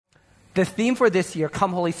the theme for this year,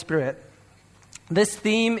 Come Holy Spirit, this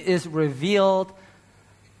theme is revealed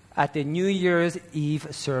at the New Year's Eve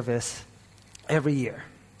service every year.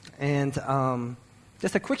 And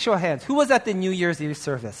just a quick show of hands. Who was at the New Year's Eve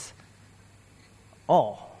service?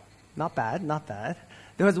 Oh, not bad, not bad.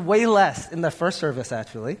 There was way less in the first service,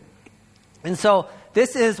 actually. And so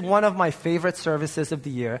this is one of my favorite services of the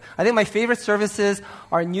year. I think my favorite services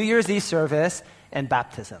are New Year's Eve service and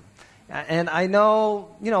baptism. And I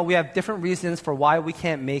know, we have different reasons for why we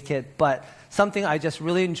can't make it, but something I just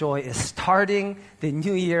really enjoy is starting the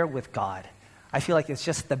new year with God. I feel like it's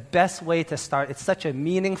just the best way to start. It's such a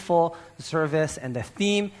meaningful service, and the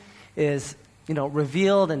theme is,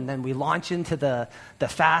 revealed, and then we launch into the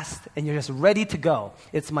fast, and you're just ready to go.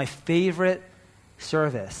 It's my favorite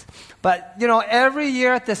service. But, every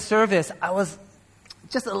year at this service, I was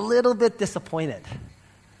just a little bit disappointed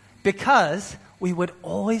because we would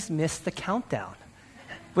always miss the countdown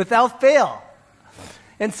without fail.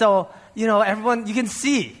 And so, everyone, you can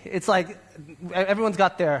see, it's like everyone's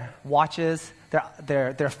got their watches,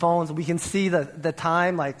 their phones. We can see the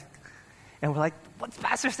time, and we're like, what's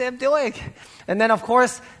Pastor Sam doing? And then, of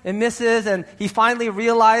course, it misses, and he finally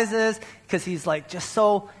realizes, because he's just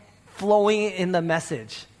so flowing in the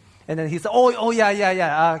message. And then he's,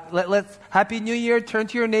 yeah. Let's Happy New Year. Turn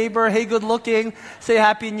to your neighbor. Hey, good looking. Say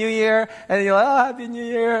Happy New Year. And you're like, oh, Happy New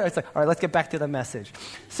Year. It's like, all right, let's get back to the message.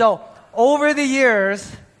 So over the years,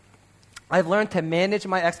 I've learned to manage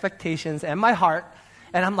my expectations and my heart.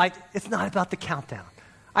 And I'm like, it's not about the countdown.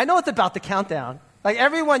 I know it's about the countdown.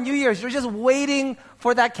 Everyone, New Year's, you're just waiting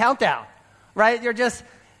for that countdown, right? You're just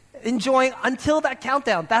enjoying until that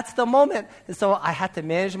countdown. That's the moment. And so I had to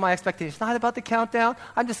manage my expectations. It's not about the countdown.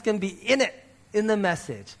 I'm just going to be in it, in the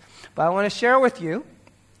message. But I want to share with you,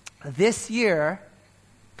 this year,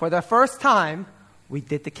 for the first time, we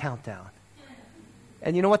did the countdown.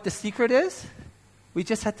 And you know what the secret is? We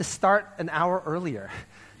just had to start an hour earlier.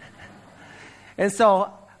 And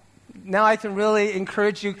so now I can really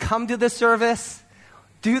encourage you, come to the service,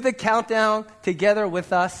 do the countdown together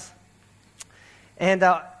with us. And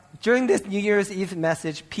during this New Year's Eve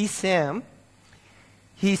message, P. Sam,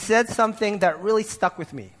 he said something that really stuck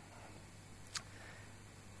with me.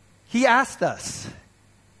 He asked us,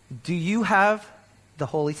 do you have the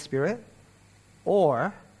Holy Spirit,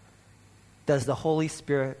 or does the Holy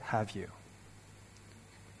Spirit have you?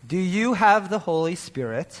 Do you have the Holy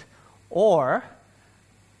Spirit, or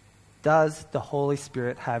does the Holy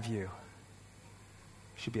Spirit have you?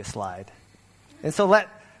 Should be a slide. And so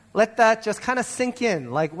let that just kind of sink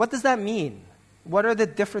in. What does that mean? What are the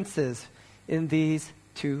differences in these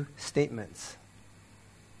two statements?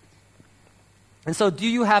 And so, do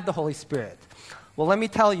you have the Holy Spirit? Well, let me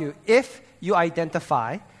tell you, if you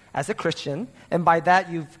identify as a Christian, and by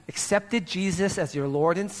that you've accepted Jesus as your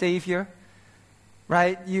Lord and Savior,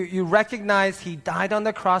 right? You recognize He died on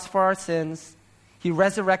the cross for our sins. He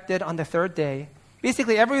resurrected on the third day.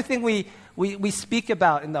 Basically, everything we speak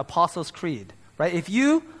about in the Apostles' Creed, right? If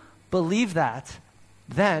you believe that,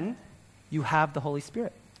 then you have the Holy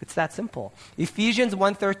Spirit. It's that simple. Ephesians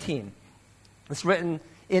 1:13. It's written,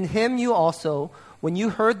 in Him you also, when you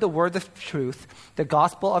heard the word of truth, the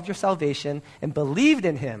gospel of your salvation, and believed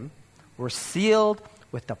in Him, were sealed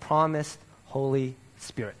with the promised Holy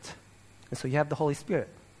Spirit. And so you have the Holy Spirit.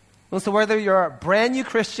 And so whether you're a brand new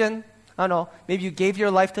Christian, I don't know, maybe you gave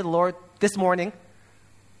your life to the Lord this morning,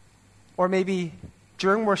 or maybe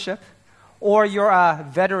during worship, or you're a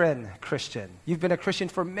veteran Christian. You've been a Christian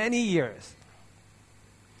for many years.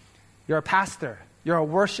 You're a pastor. You're a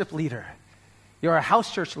worship leader. You're a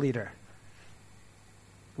house church leader.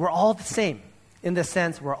 We're all the same in the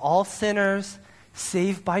sense we're all sinners,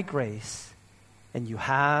 saved by grace, and you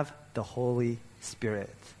have the Holy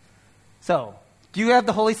Spirit. So, do you have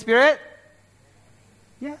the Holy Spirit?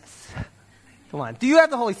 Yes. Come on. Do you have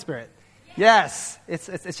the Holy Spirit? Yes.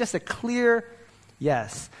 It's just a clear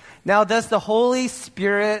yes. Now, does the Holy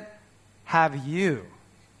Spirit have you?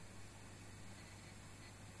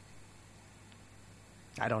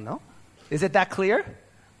 I don't know. Is it that clear?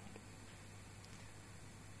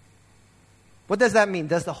 What does that mean?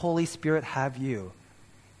 Does the Holy Spirit have you?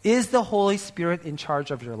 Is the Holy Spirit in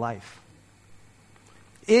charge of your life?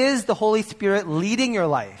 Is the Holy Spirit leading your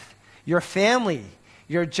life, your family,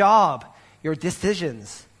 your job, your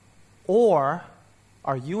decisions? Or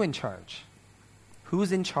are you in charge?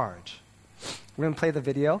 Who's in charge? We're going to play the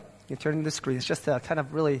video. You turn to the screen. It's just to kind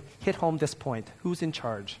of really hit home this point. Who's in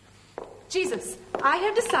charge? Jesus, I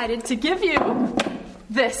have decided to give you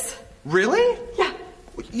this. Really? Yeah.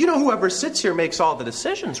 You know whoever sits here makes all the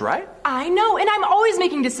decisions, right? I know, and I'm always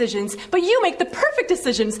making decisions, but you make the perfect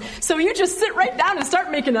decisions, so you just sit right down and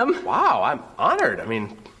start making them. Wow, I'm honored. I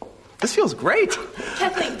mean, this feels great.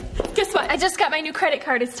 Kathleen, guess what? I just got my new credit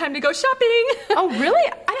card. It's time to go shopping. Oh,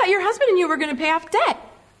 really? I thought your husband and you were going to pay off debt.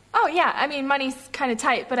 Oh, yeah. I mean, money's kind of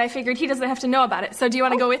tight, but I figured he doesn't have to know about it. So do you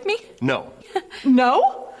want to go with me? No.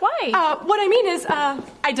 No? Why? What I mean is,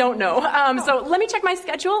 I don't know. So let me check my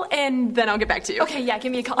schedule, and then I'll get back to you. Okay, yeah,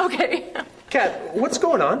 give me a call. Okay. Kat, what's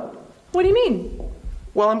going on? What do you mean?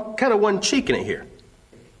 Well, I'm kind of one cheeking it here.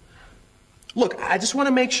 Look, I just want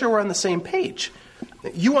to make sure we're on the same page.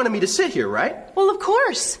 You wanted me to sit here, right? Well, of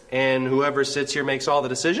course. And whoever sits here makes all the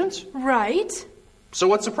decisions? Right. So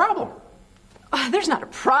what's the problem? There's not a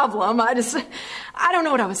problem. I don't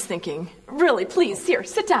know what I was thinking. Really, please, here,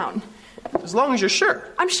 sit down. As long as you're sure.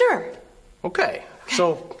 I'm sure. Okay,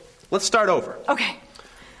 so let's start over. Okay.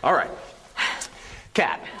 All right.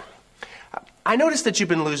 Kat, I noticed that you've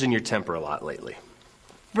been losing your temper a lot lately.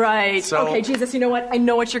 Right. So- Okay, Jesus, you know what? I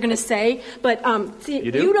know what you're going to say, but, see,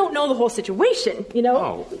 You do? you don't know the whole situation, you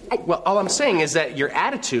know? Oh, well, all I'm saying is that your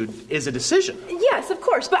attitude is a decision. Yes, of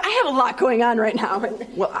course, but I have a lot going on right now.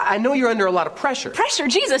 Well, I know you're under a lot of pressure. Pressure?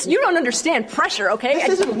 Jesus, you don't understand pressure, okay?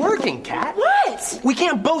 This isn't working, Kat. What? We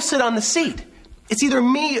can't both sit on the seat. It's either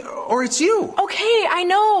me or it's you. Okay, I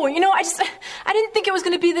know. You know, I didn't think it was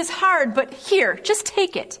going to be this hard, but here, just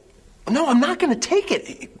take it. No, I'm not going to take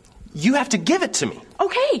it. You have to give it to me.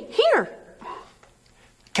 Okay, here.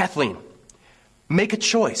 Kathleen, make a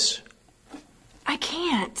choice. I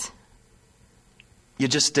can't. You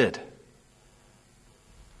just did.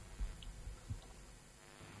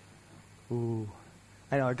 Ooh,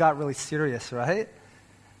 I know, it got really serious, right?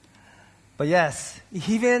 But yes,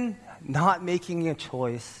 even not making a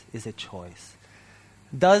choice is a choice.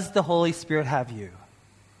 Does the Holy Spirit have you?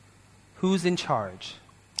 Who's in charge?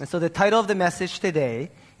 And so the title of the message today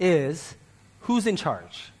is, Who's in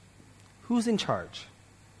Charge? Who's in charge?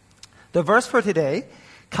 The verse for today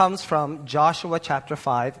comes from Joshua chapter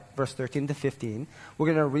 5, verse 13 to 15. We're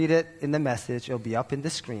going to read it in the message. It'll be up in the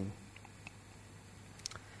screen.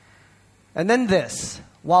 And then this,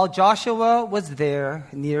 while Joshua was there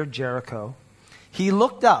near Jericho, he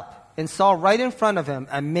looked up and saw right in front of him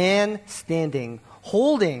a man standing,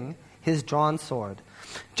 holding his drawn sword.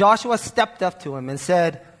 Joshua stepped up to him and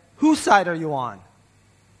said, "Whose side are you on?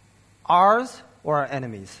 Ours or our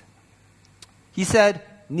enemies?" He said,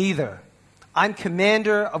 "Neither. I'm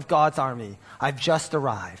commander of God's army. I've just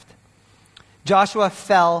arrived." Joshua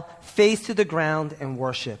fell face to the ground and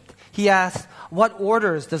worshipped. He asked, "What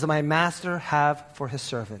orders does my master have for his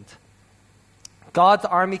servant?" God's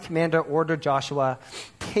army commander ordered Joshua,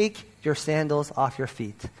 "Take your sandals off your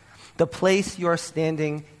feet. The place you are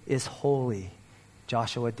standing is holy."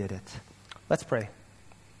 Joshua did it. Let's pray.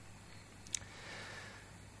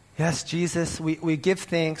 Yes, Jesus, we give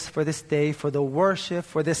thanks for this day, for the worship,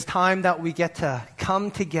 for this time that we get to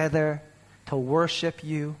come together to worship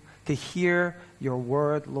you, to hear your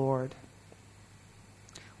word, Lord.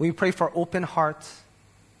 We pray for open hearts.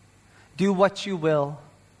 Do what you will,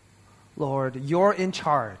 Lord. You're in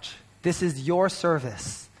charge. This is your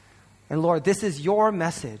service. And Lord, this is your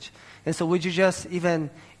message. And so would you just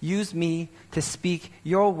even use me to speak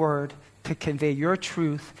your word, to convey your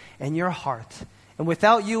truth and your heart. And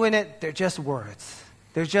without you in it, they're just words.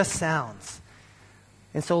 They're just sounds.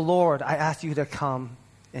 And so, Lord, I ask you to come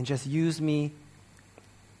and just use me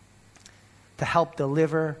to help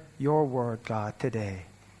deliver your word, God, today.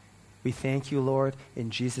 We thank you, Lord.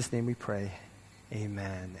 In Jesus' name we pray.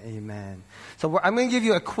 Amen. Amen. So I'm going to give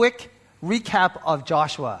you a quick recap of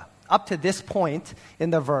Joshua up to this point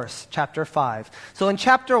in the verse, chapter 5. So in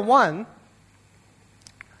chapter 1,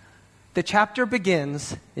 the chapter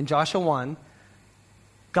begins in Joshua 1.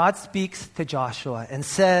 God speaks to Joshua and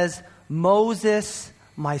says, "Moses,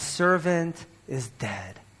 my servant, is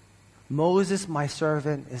dead." Moses, my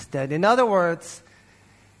servant, is dead. In other words,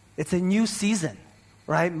 it's a new season,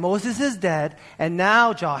 right? Moses is dead, and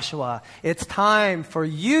now, Joshua, it's time for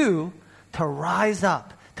you to rise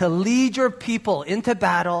up, to lead your people into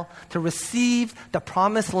battle, to receive the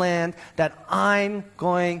promised land that I'm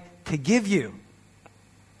going to give you.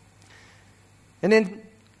 And then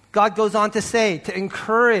God goes on to say, to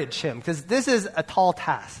encourage him, because this is a tall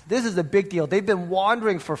task. This is a big deal. They've been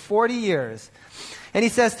wandering for 40 years. And he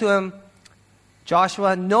says to him,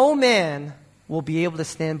 "Joshua, no man will be able to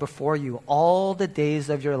stand before you all the days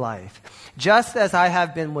of your life. Just as I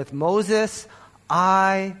have been with Moses,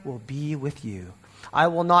 I will be with you. I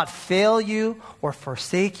will not fail you or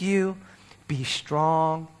forsake you. Be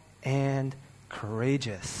strong and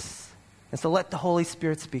courageous." And so let the Holy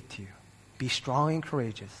Spirit speak to you. be strong and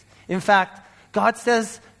courageous. In fact, God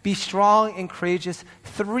says, be strong and courageous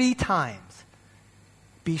 3 times.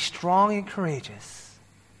 Be strong and courageous.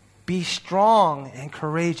 Be strong and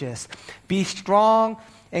courageous. Be strong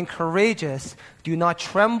and courageous. Do not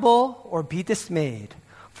tremble or be dismayed,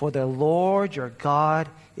 for the Lord your God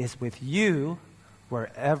is with you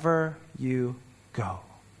wherever you go.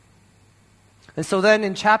 And so then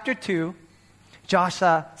in chapter 2,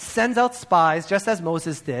 Joshua sends out spies, just as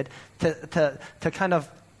Moses did, to kind of,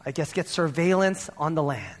 I guess, get surveillance on the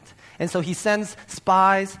land. And so he sends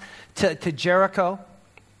spies to Jericho.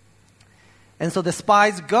 And so the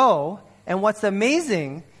spies go, and what's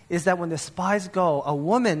amazing is that when the spies go, a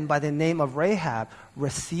woman by the name of Rahab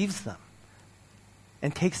receives them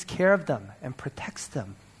and takes care of them and protects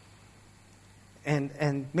them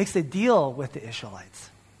and makes a deal with the Israelites.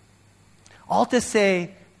 All to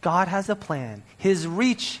say, God has a plan. His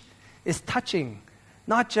reach is touching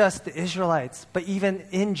not just the Israelites, but even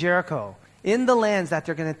in Jericho, in the lands that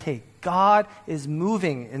they're going to take. God is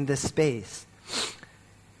moving in this space.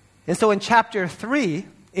 And so in chapter 3,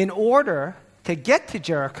 in order to get to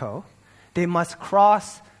Jericho, they must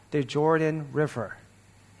cross the Jordan River.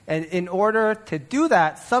 And in order to do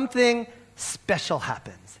that, something special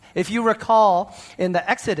happens. If you recall, in the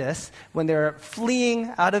Exodus, when they're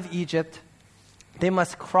fleeing out of Egypt, they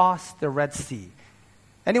must cross the Red Sea.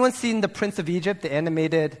 Anyone seen The Prince of Egypt, the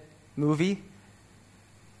animated movie?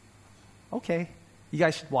 Okay, you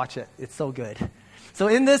guys should watch it. It's so good. So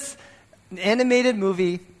in this animated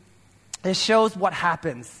movie, it shows what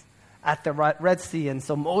happens at the Red Sea. And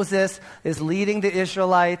so Moses is leading the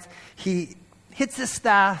Israelites. He hits his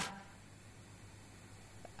staff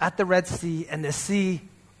at the Red Sea, and the sea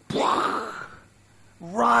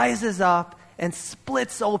rises up and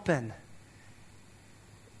splits open.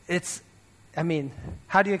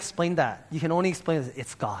 How do you explain that? You can only explain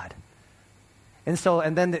it's God. And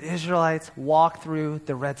then the Israelites walk through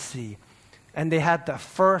the Red Sea, and they had the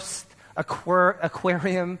first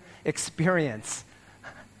aquarium experience.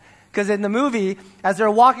 Because in the movie, as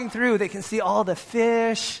they're walking through, they can see all the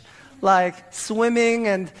fish, like swimming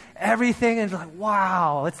and everything, and like,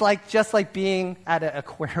 wow, it's like just like being at an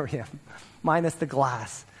aquarium, minus the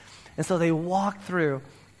glass. And so they walk through.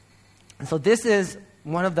 And so this is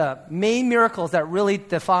one of the main miracles that really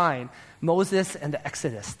define Moses and the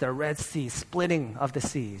Exodus, the Red Sea, splitting of the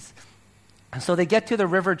seas. And so they get to the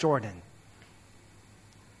River Jordan.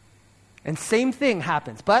 And same thing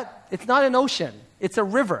happens, but it's not an ocean, it's a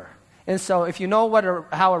river. And so if you know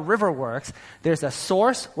how a river works, there's a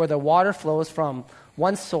source where the water flows from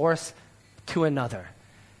one source to another.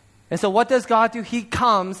 And so what does God do? He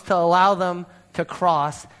comes to allow them to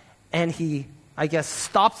cross, and he,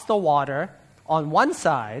 stops the water on one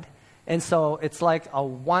side, and so it's like a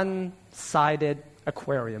one-sided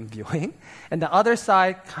aquarium viewing, and the other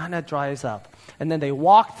side kind of dries up. And then they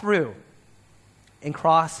walk through and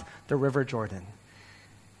cross the River Jordan.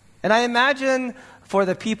 And I imagine for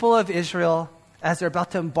the people of Israel, as they're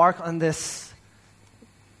about to embark on this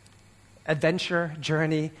adventure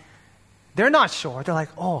journey, they're not sure. They're like,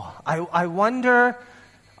 I wonder,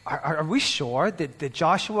 are we sure? Did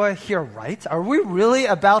Joshua hear right? Are we really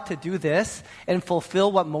about to do this and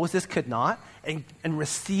fulfill what Moses could not and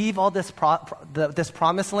receive all this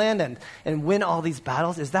promised land and win all these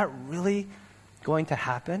battles? Is that really going to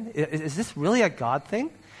happen? Is this really a God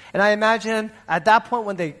thing? And I imagine at that point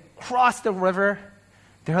when they cross the river,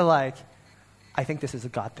 they're like, I think this is a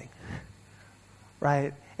God thing,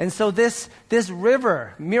 right? And so this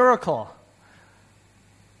river miracle,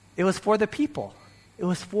 it was for the people. It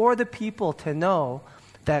was for the people to know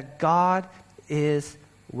that God is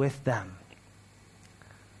with them.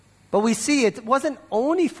 But we see it wasn't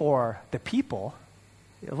only for the people.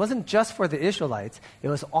 It wasn't just for the Israelites. It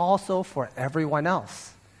was also for everyone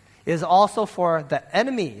else. It is also for the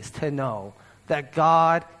enemies to know that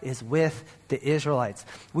God is with the Israelites.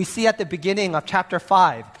 We see at the beginning of chapter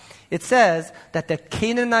 5, it says that the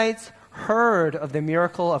Canaanites heard of the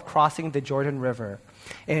miracle of crossing the Jordan River,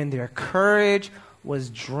 and their courage was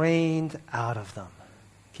drained out of them.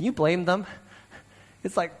 Can you blame them?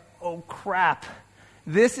 It's like, oh crap,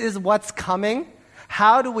 this is what's coming.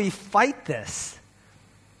 How do we fight this?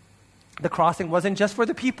 The crossing wasn't just for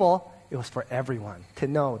the people, it was for everyone to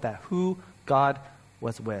know that who God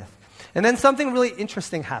was with. And then something really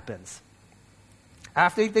interesting happens.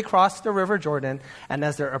 After they cross the River Jordan, and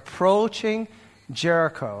as they're approaching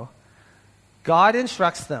Jericho, God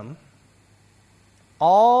instructs them,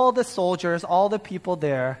 all the soldiers, all the people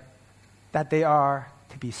there, that they are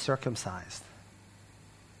to be circumcised.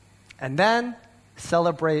 And then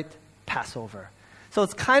celebrate Passover. So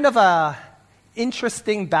it's kind of a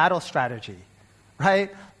interesting battle strategy,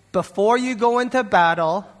 right? Before you go into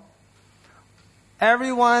battle,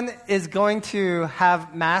 everyone is going to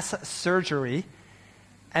have mass surgery,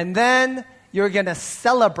 and then you're going to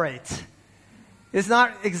celebrate. It's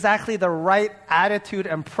not exactly the right attitude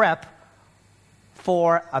and prep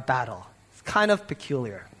for a battle. It's kind of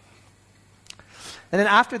peculiar. And then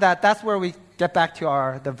after that, that's where we get back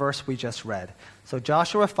to the verse we just read. So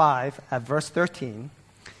Joshua 5, at verse 13,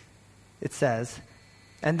 it says,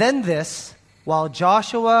 "And then this, while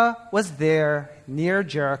Joshua was there near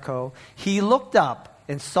Jericho, he looked up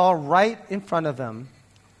and saw right in front of him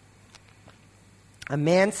a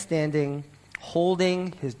man standing,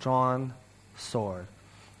 holding his drawn sword."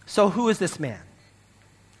 So who is this man?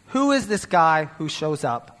 Who is this guy who shows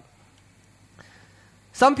up?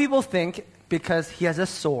 Some people think because he has a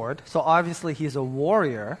sword, so obviously he's a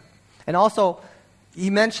warrior. And also, he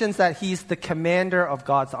mentions that he's the commander of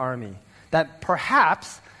God's army. That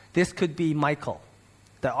perhaps this could be Michael,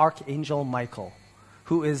 the archangel Michael,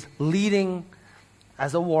 who is leading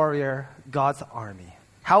as a warrior God's army.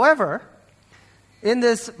 However, in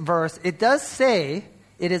this verse, it does say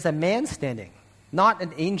it is a man standing, not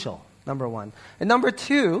an angel, number one. And number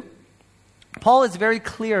two, Paul is very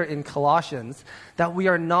clear in Colossians that we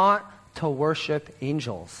are not to worship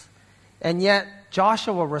angels. And yet,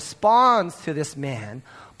 Joshua responds to this man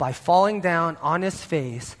by falling down on his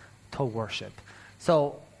face to worship.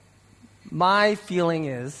 So, my feeling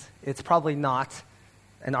is it's probably not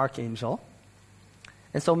an archangel.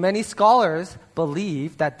 And so many scholars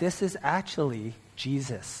believe that this is actually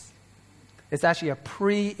Jesus. It's actually a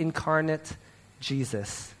pre-incarnate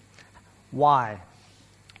Jesus. Why?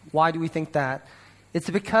 Why do we think that? It's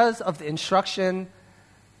because of the instruction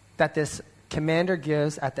that this commander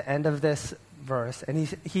gives at the end of this verse. And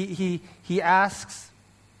he asks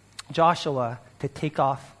Joshua to take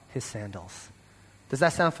off his sandals. Does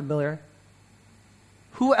that sound familiar?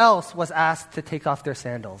 Who else was asked to take off their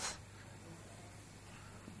sandals?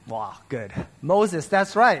 Wow, good. Moses,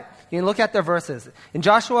 that's right. You can look at the verses. In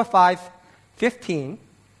Joshua 5:15,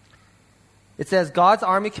 it says, God's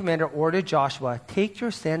army commander ordered Joshua, "Take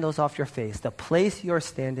your sandals off your face. The place you're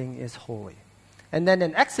standing is holy." And then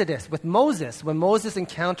in Exodus with Moses, when Moses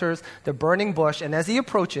encounters the burning bush, and as he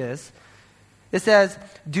approaches, it says,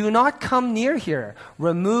 "Do not come near here.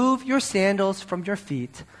 Remove your sandals from your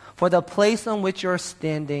feet, for the place on which you're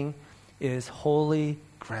standing is holy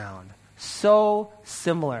ground." So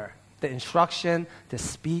similar, the instruction, the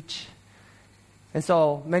speech. And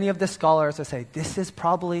so many of the scholars will say, this is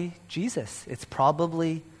probably Jesus. It's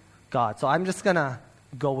probably God. So I'm just going to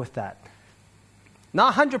go with that.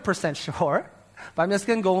 Not 100% sure, but I'm just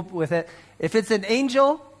going to go with it. If it's an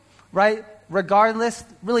angel, right, regardless,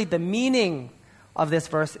 really the meaning of this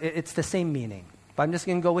verse, it's the same meaning. But I'm just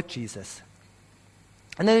going to go with Jesus.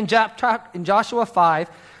 And then in Joshua 5,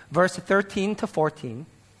 verse 13 to 14,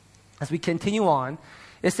 as we continue on,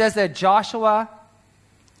 it says that Joshua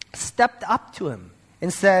stepped up to him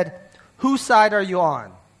and said, "Whose side are you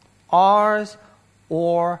on? Ours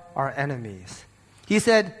or our enemies?" He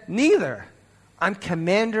said, "Neither. I'm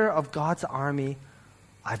commander of God's army.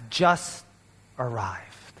 I've just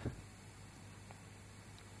arrived."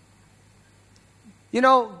 You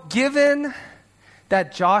know, given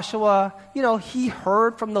that Joshua, he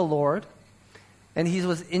heard from the Lord and he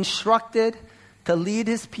was instructed to lead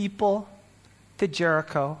his people to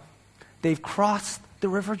Jericho. They've crossed the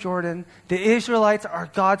River Jordan. The Israelites are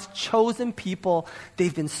God's chosen people.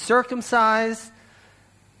 They've been circumcised.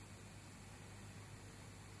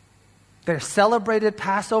 They're celebrated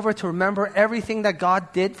Passover to remember everything that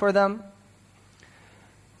God did for them.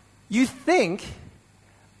 You think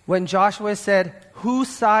when Joshua said, "Whose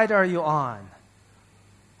side are you on?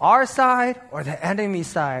 Our side or the enemy's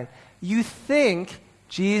side?" You think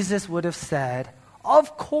Jesus would have said,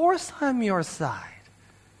 "Of course I'm your side.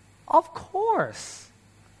 Of course."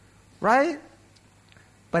 Right?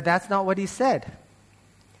 But that's not what he said.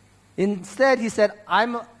 Instead, he said,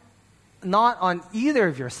 "I'm not on either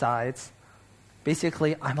of your sides.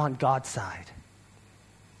 Basically, I'm on God's side."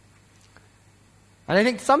 And I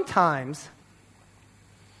think sometimes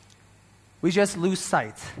we just lose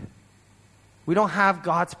sight. We don't have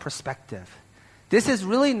God's perspective. This is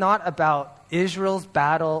really not about Israel's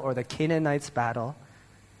battle or the Canaanites' battle.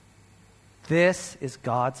 This is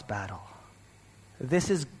God's battle. This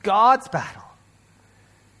is God's battle.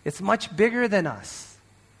 It's much bigger than us.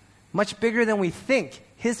 Much bigger than we think.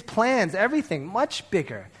 His plans, everything, much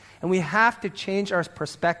bigger. And we have to change our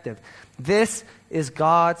perspective. This is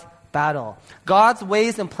God's battle. God's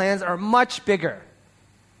ways and plans are much bigger.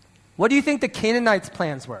 What do you think the Canaanites'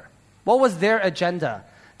 plans were? What was their agenda?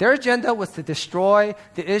 Their agenda was to destroy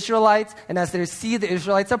the Israelites, and as they see the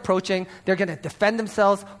Israelites approaching, they're going to defend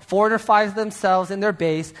themselves, fortify themselves in their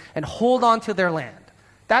base, and hold on to their land.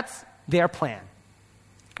 That's their plan.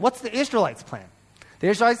 What's the Israelites' plan? The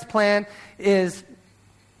Israelites' plan is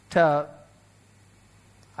to,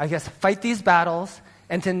 fight these battles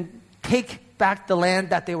and to take back the land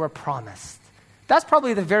that they were promised. That's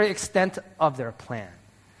probably the very extent of their plan.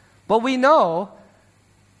 But we know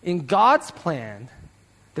in God's plan,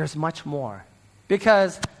 there's much more.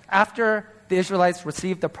 Because after the Israelites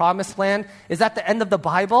received the promised land, is that the end of the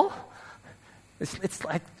Bible? It's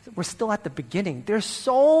like we're still at the beginning. There's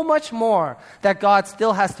so much more that God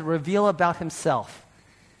still has to reveal about himself.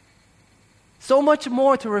 So much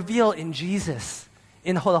more to reveal in Jesus,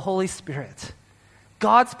 in the Holy Spirit.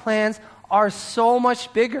 God's plans are so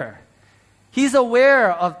much bigger. He's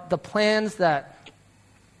aware of the plans that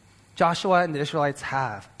Joshua and the Israelites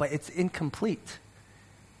have, but it's incomplete.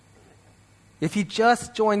 If you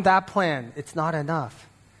just join that plan, it's not enough.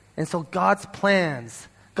 And so God's plans,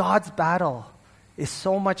 God's battle is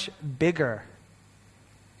so much bigger.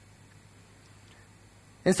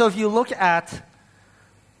 And so if you look at,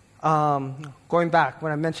 going back,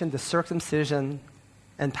 when I mentioned the circumcision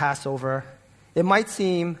and Passover, it might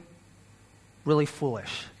seem really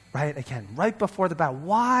foolish, right? Again, right before the battle.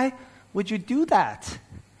 Why would you do that?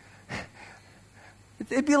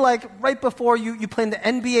 It'd be like right before you play in the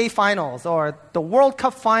NBA Finals or the World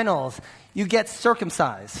Cup Finals, you get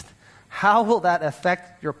circumcised. How will that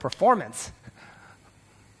affect your performance?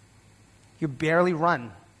 You barely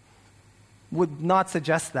run. Would not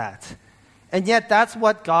suggest that. And yet that's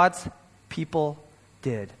what God's people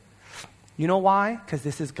did. You know why? Because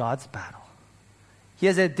this is God's battle. He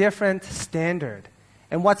has a different standard.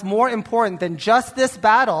 And what's more important than just this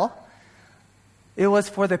battle, it was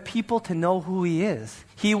for the people to know who he is.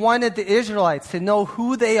 He wanted the Israelites to know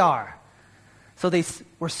who they are. So they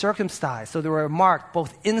were circumcised, so they were marked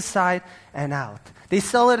both inside and out. They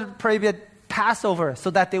celebrated Passover so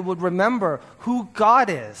that they would remember who God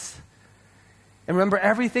is. And remember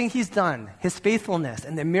everything he's done, his faithfulness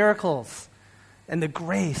and the miracles and the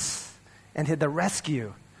grace and the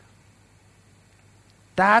rescue.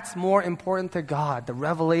 That's more important to God, the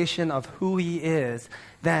revelation of who he is,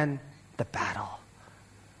 than the battle.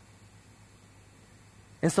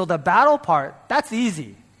 And so the battle part, that's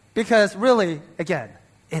easy. Because really, again,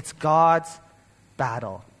 it's God's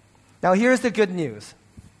battle. Now here's the good news.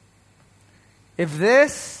 If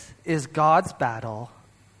this is God's battle,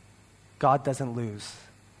 God doesn't lose.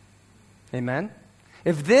 Amen?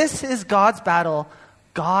 If this is God's battle,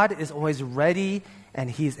 God is always ready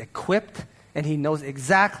and he's equipped and he knows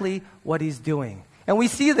exactly what he's doing. And we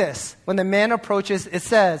see this when the man approaches, it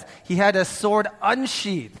says he had a sword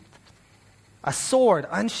unsheathed. A sword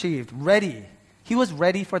unsheathed, ready. He was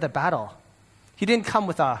ready for the battle. He didn't come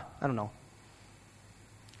with a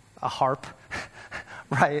harp,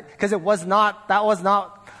 right? Because that was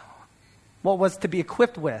not what was to be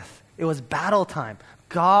equipped with. It was battle time.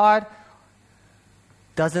 God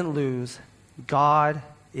doesn't lose. God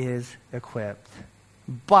is equipped.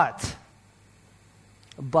 But,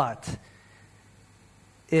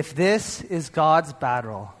 if this is God's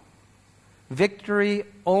battle, victory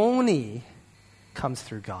only comes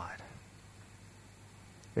through God.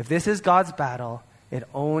 If this is God's battle, it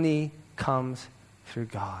only comes through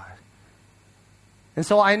God. And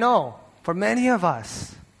so I know, for many of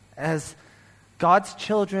us, as God's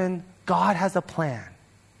children, God has a plan.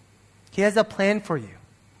 He has a plan for you.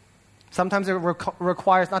 Sometimes it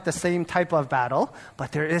requires not the same type of battle,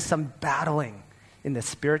 but there is some battling in the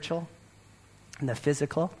spiritual, in the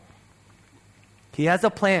physical. He has a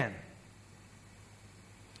plan.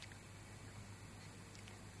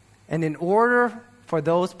 And in order for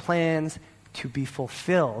those plans to be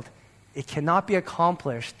fulfilled, it cannot be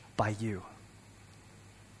accomplished by you.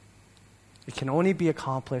 It can only be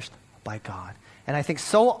accomplished by God. And I think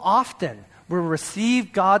so often we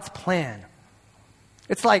receive God's plan.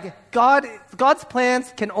 It's like God's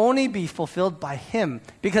plans can only be fulfilled by him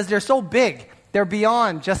because they're so big. They're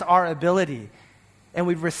beyond just our ability. And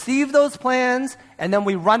we receive those plans and then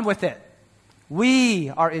we run with it. We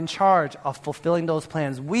are in charge of fulfilling those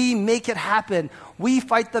plans. We make it happen. We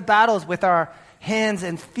fight the battles with our hands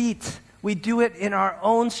and feet. We do it in our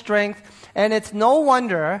own strength. And it's no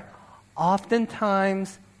wonder,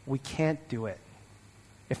 oftentimes, we can't do it.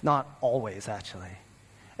 If not always, actually.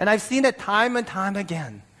 And I've seen it time and time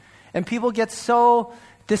again. And people get so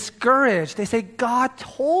discouraged. They say, God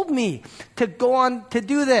told me to go on to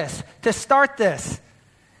do this, to start this.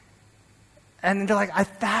 And they're like, I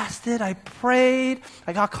fasted, I prayed,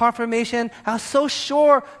 I got confirmation. I was so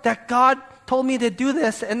sure that God told me to do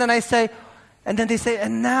this. And then they say,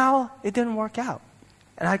 and now it didn't work out.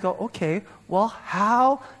 And I go, okay, well,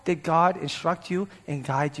 how did God instruct you and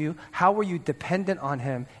guide you? How were you dependent on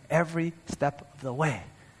him every step of the way?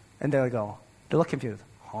 And they look confused.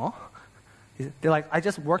 Huh? They're like, I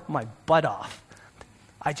just worked my butt off.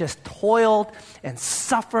 I just toiled and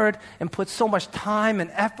suffered and put so much time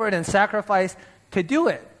and effort and sacrifice to do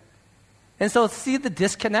it. And so see the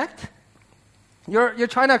disconnect? You're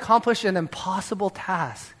trying to accomplish an impossible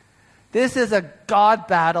task. This is a God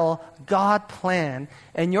battle, God plan,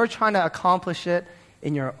 and you're trying to accomplish it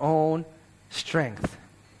in your own strength.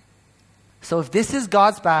 So if this is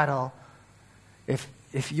God's battle,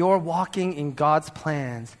 if you're walking in God's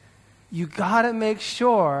plans, you got to make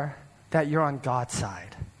sure that you're on God's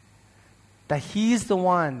side, that he's the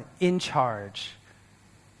one in charge,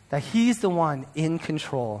 that he's the one in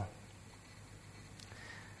control.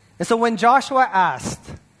 And so when Joshua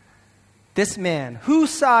asked this man, whose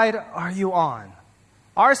side are you on?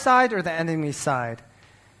 Our side or the enemy's side?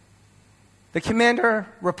 The commander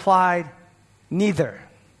replied, neither.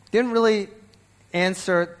 Didn't really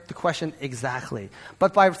answer the question exactly.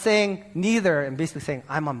 But by saying neither and basically saying,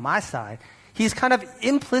 I'm on my side, he's kind of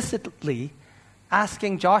implicitly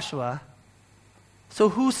asking Joshua, so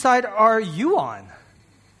whose side are you on?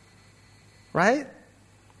 Right?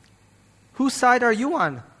 Whose side are you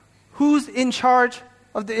on? Who's in charge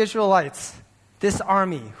of the Israelites, this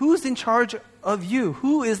army? Who's in charge of you?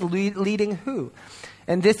 Who is leading who?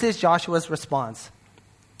 And this is Joshua's response.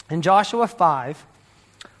 In Joshua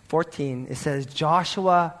 5:14, it says,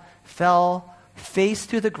 Joshua fell face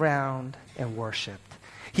to the ground and worshipped.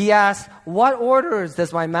 He asked, what orders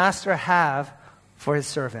does my master have for his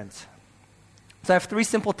servants? So I have 3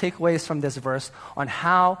 simple takeaways from this verse on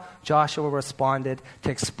how Joshua responded to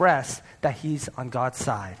express that he's on God's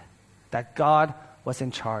side, that God was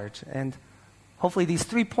in charge. And hopefully these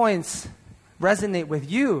 3 points resonate with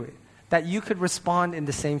you, that you could respond in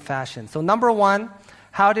the same fashion. So number 1,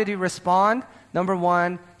 how did he respond? Number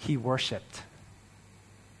 1, he worshiped.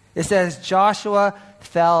 It says Joshua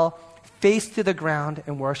fell face to the ground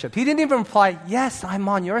and worshiped. He didn't even reply, yes, I'm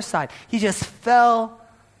on your side. He just fell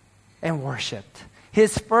and worshiped.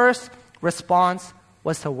 His first response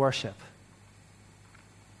was to worship.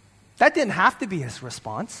 That didn't have to be his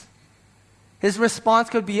response. His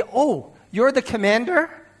response could be, oh, you're the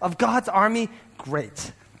commander of God's army?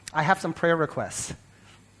 Great. I have some prayer requests.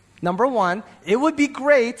 Number 1, it would be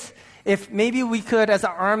great if maybe we could, as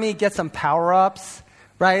an army, get some power-ups,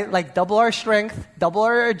 right? Like double our strength, double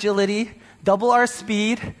our agility, double our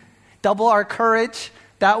speed, double our courage.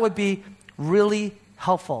 That would be really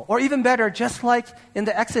helpful. Or even better, just like in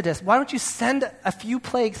the Exodus, why don't you send a few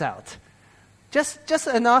plagues out? Just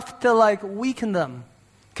enough to like weaken them.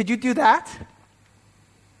 Could you do that?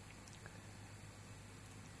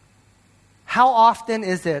 How often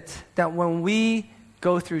is it that when we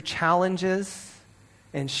go through challenges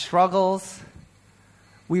and struggles,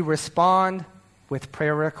 we respond with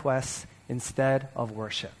prayer requests instead of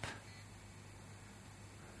worship?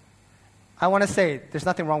 I want to say there's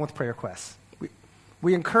nothing wrong with prayer requests.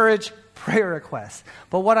 We encourage prayer requests.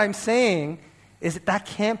 But what I'm saying is that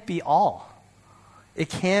can't be all. It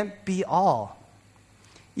can't be all.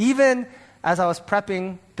 Even as I was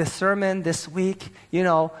prepping this sermon this week,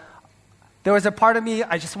 there was a part of me,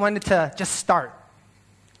 I just wanted to just start.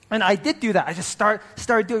 And I did do that. I just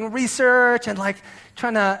started doing research and like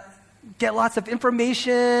trying to get lots of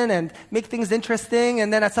information and make things interesting.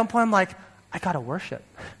 And then at some point I'm like, I got to worship.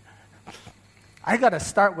 I got to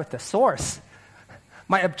start with the source.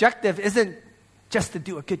 My objective isn't just to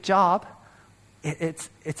do a good job. It's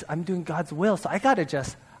I'm doing God's will. So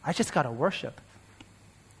I just got to worship.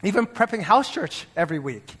 Even prepping house church every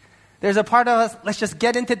week. There's a part of us, let's just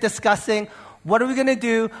get into discussing what are we going to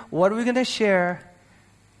do? What are we going to share?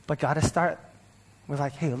 But got to start. We're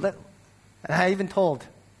like, hey, and I even told,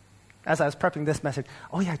 as I was prepping this message,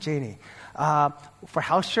 oh yeah, Janie, for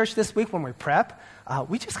house church this week when we prep,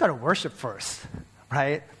 we just got to worship first,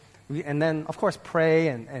 right? And then, of course, pray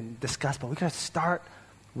and discuss, but we got to start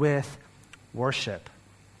with worship.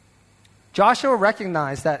 Joshua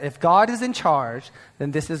recognized that if God is in charge,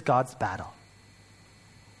 then this is God's battle.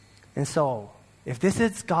 And so, if this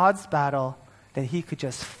is God's battle, then he could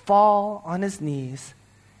just fall on his knees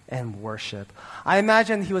and worship. I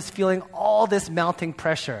imagine he was feeling all this mounting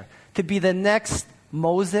pressure to be the next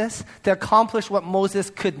Moses, to accomplish what Moses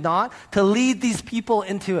could not, to lead these people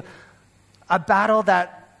into a battle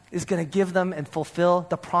that is going to give them and fulfill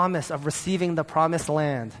the promise of receiving the promised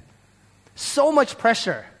land. So much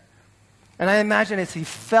pressure. And I imagine as he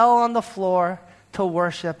fell on the floor to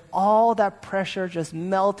worship, all that pressure just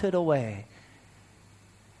melted away.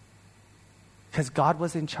 Because God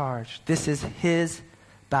was in charge. This is his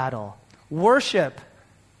battle. Worship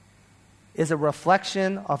is a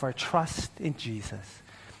reflection of our trust in Jesus.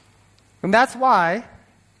 And that's why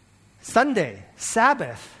Sunday,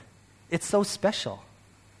 Sabbath, it's so special.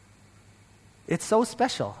 It's so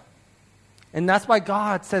special. And that's why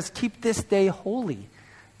God says, keep this day holy.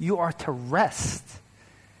 You are to rest.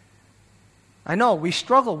 I know, we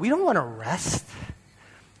struggle. We don't want to rest.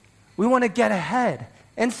 We want to get ahead.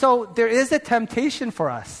 And so there is a temptation for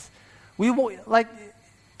us. Like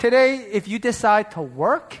today, if you decide to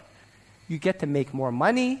work, you get to make more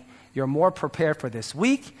money. You're more prepared for this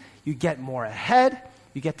week. You get more ahead.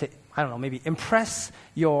 You get to, I don't know, maybe impress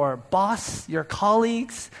your boss, your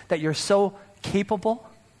colleagues, that you're so capable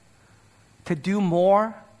to do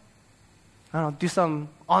more. I don't know, do some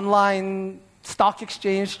online stock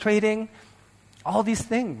exchange trading, all these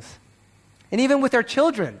things. And even with our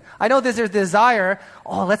children, I know there's a desire,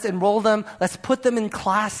 let's enroll them, let's put them in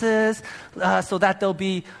classes so that they'll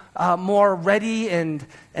be more ready and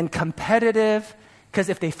competitive. Because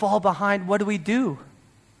if they fall behind, what do we do?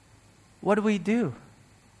 What do we do?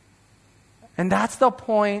 And that's the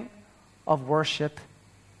point of worship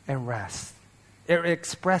and rest. It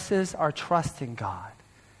expresses our trust in God.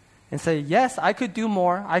 And say, yes, I could do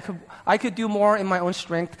more. I could do more in my own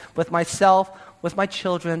strength, with myself, with my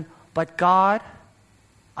children. But God,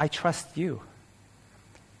 I trust you.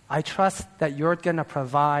 I trust that you're going to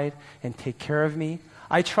provide and take care of me.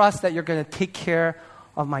 I trust that you're going to take care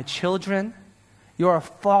of my children. You're a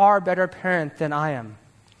far better parent than I am.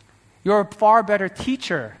 You're a far better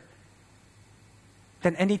teacher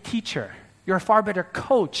than any teacher. You're a far better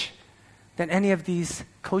coach than any of these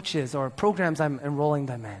coaches or programs I'm enrolling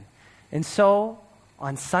them in. And so,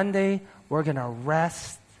 on Sunday, we're going to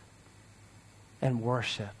rest and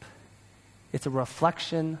worship. It's a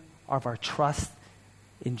reflection of our trust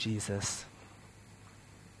in Jesus.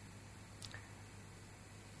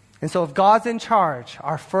 And so if God's in charge,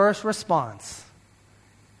 our first response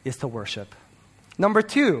is to worship. Number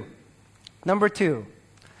two,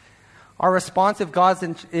 our response if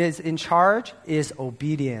God is in charge is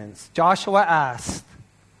obedience. Joshua asked,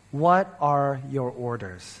 "What are your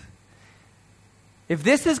orders?" If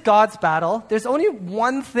this is God's battle, there's only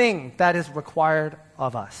one thing that is required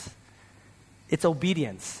of us. It's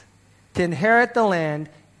obedience. To inherit the land,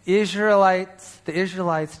 the Israelites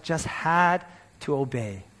just had to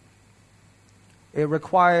obey. It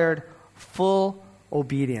required full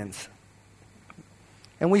obedience.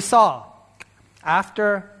 And we saw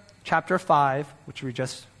after chapter 5, which we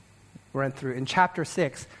just went through, in chapter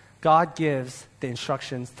 6, God gives the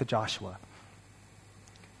instructions to Joshua.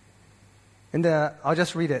 And I'll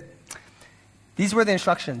just read it. These were the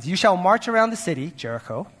instructions. You shall march around the city,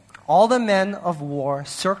 Jericho, all the men of war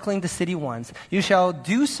circling the city once. You shall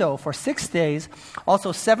do so for 6 days.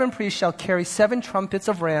 Also 7 priests shall carry 7 trumpets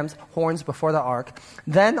of ram's horns before the ark.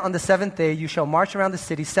 Then on the 7th day you shall march around the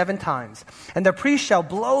city 7 times. And the priests shall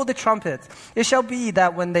blow the trumpets. It shall be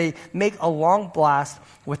that when they make a long blast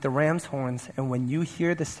with the ram's horns, and when you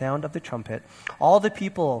hear the sound of the trumpet, all the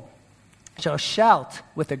people shall shout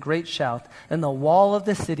with a great shout, and the wall of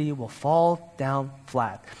the city will fall down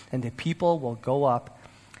flat, and the people will go up,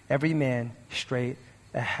 every man straight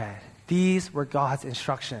ahead. These were God's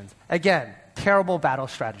instructions. Again, terrible battle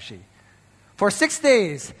strategy. For 6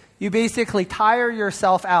 days, you basically tire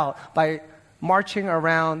yourself out by marching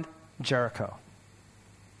around Jericho.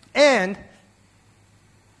 And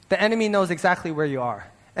the enemy knows exactly where you are.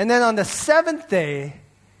 And then on the 7th day,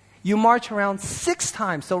 you march around 6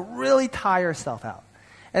 times, so really tire yourself out.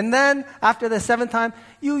 And then, after the 7th time,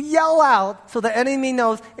 you yell out so the enemy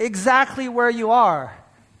knows exactly where you are.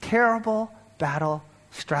 Terrible battle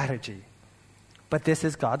strategy. But this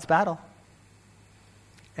is God's battle.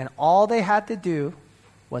 And all they had to do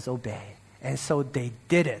was obey. And so they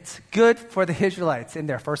did it. Good for the Israelites in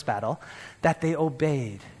their first battle, that they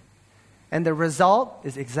obeyed. And the result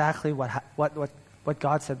is exactly what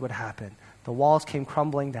God said would happen. The walls came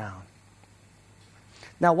crumbling down.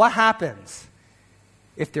 Now, what happens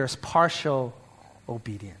if there's partial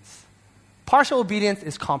obedience? Partial obedience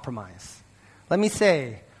is compromise. Let me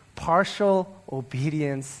say, partial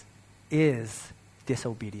obedience is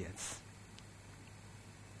disobedience.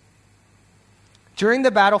 During the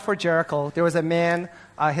battle for Jericho, there was a man,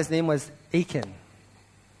 his name was Achan.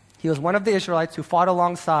 He was one of the Israelites who fought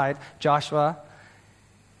alongside Joshua.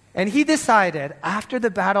 And he decided, after the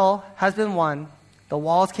battle has been won, the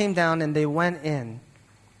walls came down and they went in.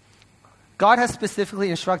 God has specifically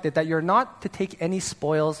instructed that you're not to take any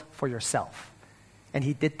spoils for yourself. And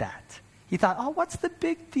he did that. He thought, oh, what's the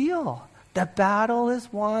big deal? The battle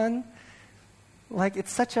is won. Like,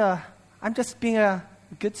 I'm just being a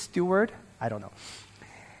good steward. I don't know.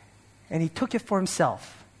 And he took it for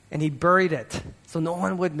himself, and he buried it so no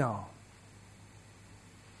one would know.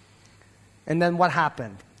 And then what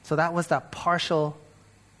happened? So that was that partial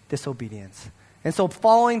disobedience. And so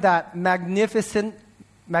following that magnificent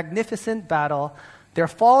battle, their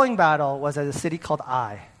following battle was at a city called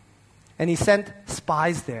Ai. And he sent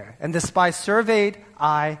spies there. And the spies surveyed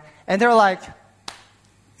Ai, and they're like,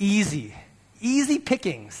 easy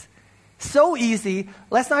pickings. So easy,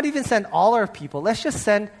 let's not even send all our people. Let's just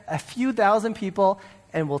send a few thousand people,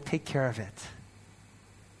 and we'll take care of it.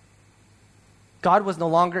 God was no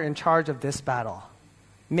longer in charge of this battle.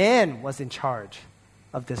 Man was in charge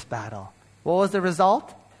of this battle. What was the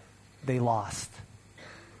result? They lost.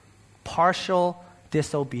 Partial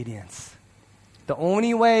disobedience. The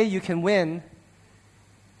only way you can win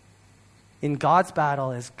in God's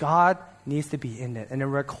battle is God needs to be in it, and it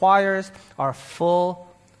requires our full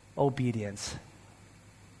obedience.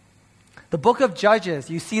 The book of Judges,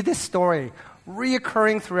 you see this story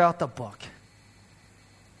reoccurring throughout the book.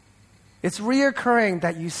 It's reoccurring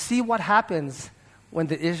that you see what happens when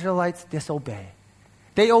the Israelites disobey.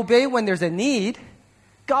 They obey when there's a need.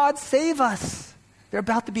 God, save us. They're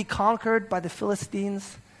about to be conquered by the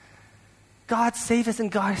Philistines. God, save us,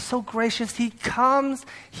 and God is so gracious. He comes,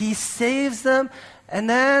 He saves them, and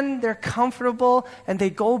then they're comfortable, and they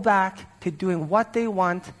go back to doing what they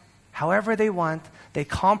want, however they want. They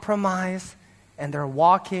compromise, and they're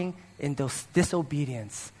walking in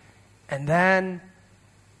disobedience. And then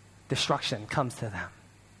destruction comes to them.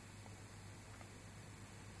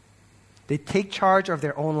 They take charge of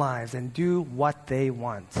their own lives and do what they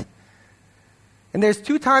want. And there's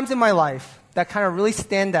 2 times in my life that kind of really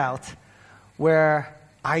stand out where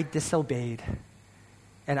I disobeyed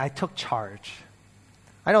and I took charge.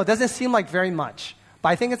 I know it doesn't seem like very much, but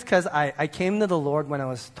I think it's because I came to the Lord when I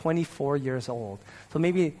was 24 years old. So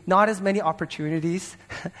maybe not as many opportunities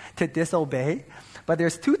to disobey, but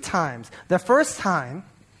there's 2 times. The first time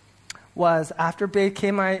was after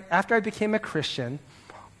I became a Christian,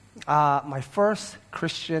 my first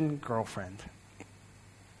Christian girlfriend.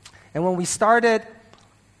 And when we started,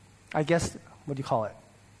 I guess, what do you call it?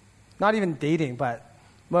 Not even dating, but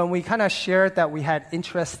when we kind of shared that we had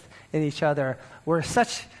interest in each other, we're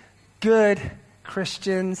such good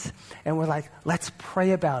Christians, and we're like, let's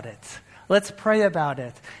pray about it. Let's pray about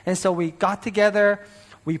it. And so we got together,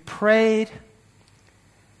 we prayed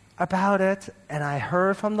about it, and I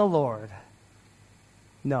heard from the Lord,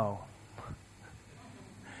 no.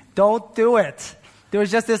 Don't do it. There was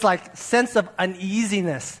just this sense of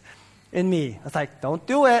uneasiness in me. I was like, don't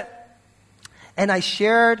do it. And I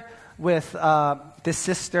shared with this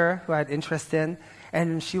sister who I had interest in,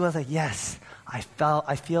 and she was like, yes, I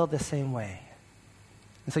feel the same way.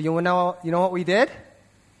 And so you know what we did?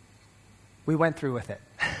 We went through with it.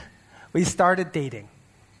 We started dating.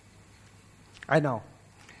 I know.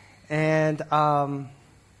 And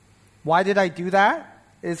why did I do that?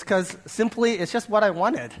 It's because simply it's just what I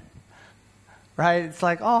wanted. Right? It's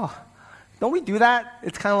like, oh, don't we do that?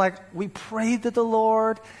 It's kind of like we pray to the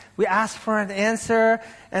Lord, we ask for an answer,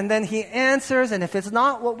 and then He answers, and if it's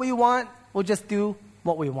not what we want, we'll just do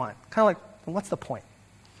what we want. Kind of like, well, what's the point?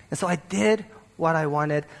 And so I did what I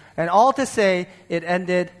wanted, and all to say, it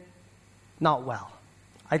ended not well.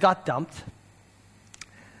 I got dumped,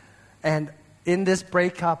 and in this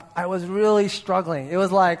breakup, I was really struggling. It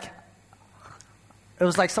was like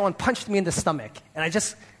someone punched me in the stomach, and I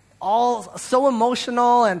just all so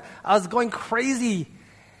emotional, and I was going crazy,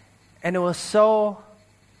 and it was so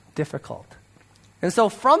difficult. And so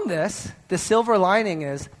from this, the silver lining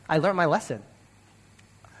is I learned my lesson.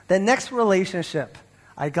 The next relationship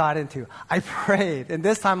I got into, I prayed, and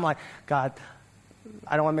this time I'm like, God,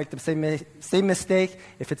 I don't want to make the same mistake.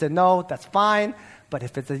 If it's a no, that's fine, but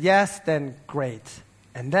if it's a yes, then great.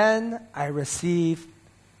 And then I received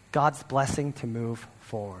God's blessing to move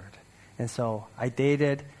forward. And so I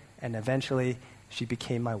dated, and eventually she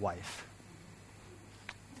became my wife.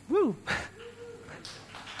 Woo!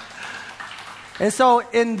 And so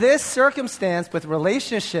in this circumstance with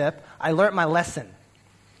relationship, I learned my lesson.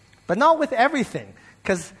 But not with everything,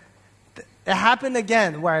 because it happened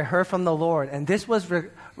again where I heard from the Lord, and this was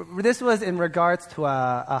in regards to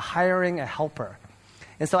hiring a helper.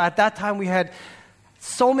 And so at that time we had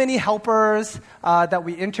so many helpers that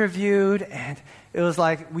we interviewed, and it was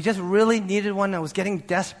like we just really needed one. I was getting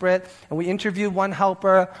desperate, and we interviewed one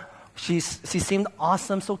helper. She seemed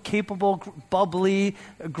awesome, so capable, bubbly,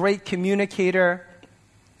 a great communicator.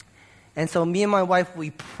 And so me and my wife, we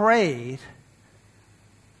prayed,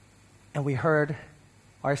 and we heard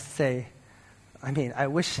our say, I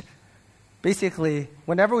wish, basically,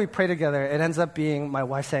 whenever we pray together, it ends up being my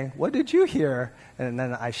wife saying, "What did you hear?" And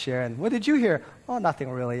then I share, and "What did you hear?" "Oh, nothing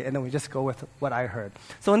really." And then we just go with what I heard.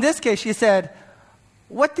 So in this case, she said,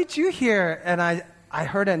 "What did you hear?" And I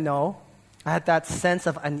heard a no. I had that sense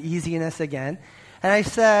of uneasiness again. And I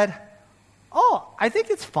said, "Oh, I think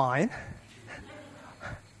it's fine."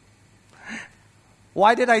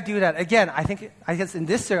 Why did I do that? Again, I guess in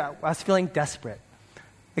this year, I was feeling desperate.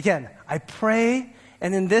 Again, I pray,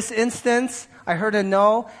 and in this instance, I heard a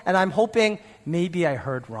no, and I'm hoping maybe I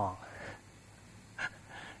heard wrong.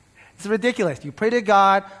 It's ridiculous. You pray to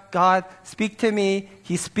God, "God, speak to me."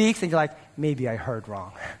 He speaks, and you're like, "Maybe I heard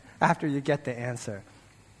wrong," after you get the answer.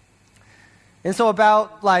 And so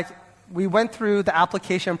we went through the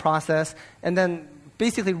application process, and then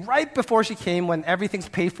basically right before she came, when everything's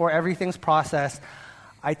paid for, everything's processed,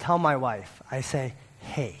 I tell my wife, I say,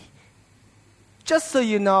 "Hey, just so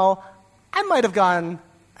you know, I might have gotten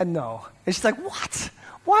a no." And she's like, "What?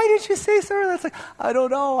 Why did you say so?" And I was like, "I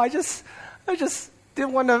don't know. I just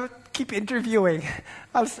didn't want to keep interviewing.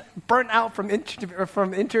 I was burnt out from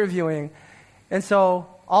interviewing." And so,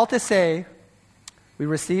 all to say, we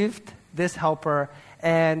received this helper,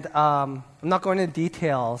 and I'm not going into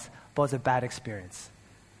details, but it was a bad experience.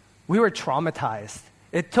 We were traumatized.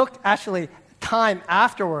 It took actually time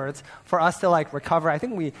afterwards for us to recover. I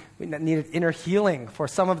think we needed inner healing for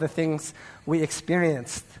some of the things we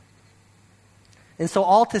experienced. And so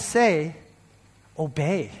all to say,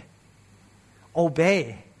 obey.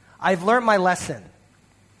 Obey. I've learned my lesson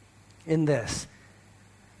in this.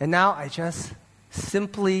 And now I just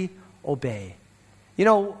simply obey.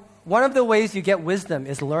 One of the ways you get wisdom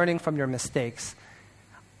is learning from your mistakes.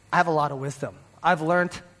 I have a lot of wisdom. I've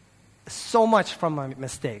learned so much from my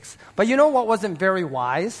mistakes. But you know what wasn't very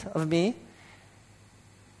wise of me?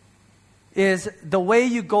 Is the way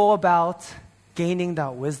you go about gaining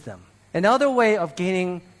that wisdom. Another way of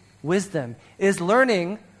gaining wisdom is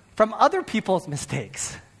learning from other people's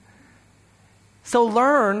mistakes. So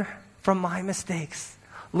learn from my mistakes.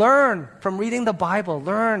 Learn from reading the Bible.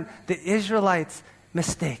 Learn the Israelites'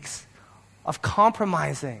 mistakes of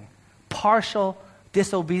compromising, partial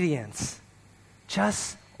disobedience.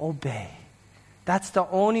 Just obey. That's the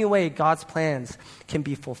only way God's plans can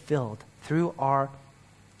be fulfilled, through our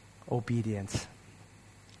obedience.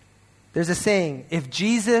 There's a saying, if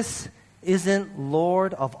Jesus isn't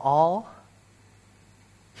Lord of all,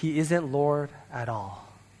 he isn't Lord at all.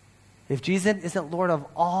 If Jesus isn't Lord of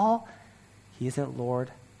all, he isn't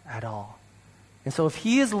Lord at all. And so if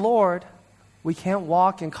he is Lord, we can't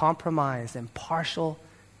walk in compromise and partial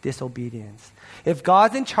disobedience. If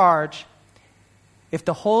God's in charge, if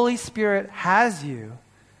the Holy Spirit has you,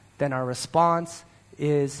 then our response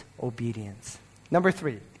is obedience. Number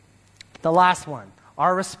 3, the last one.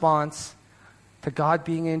 Our response to God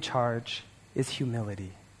being in charge is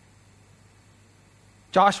humility.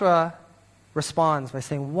 Joshua responds by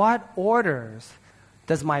saying, "What orders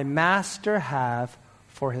does my master have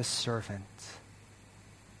for his servant?"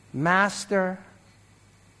 Master,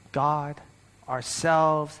 God,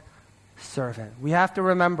 ourselves, servant. We have to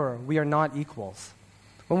remember we are not equals.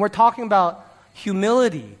 When we're talking about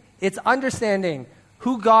humility, it's understanding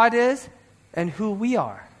who God is and who we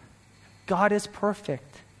are. God is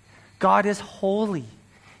perfect. God is holy.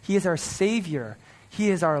 He is our Savior. He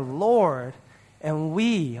is our Lord. And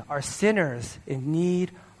we are sinners in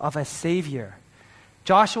need of a Savior.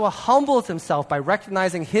 Joshua humbles himself by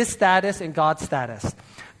recognizing his status and God's status.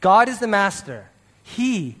 God is the master.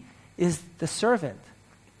 He is the servant.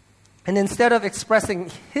 And instead of expressing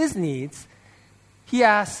his needs, he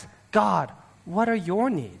asks, "God, what are your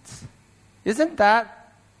needs?" Isn't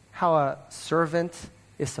that how a servant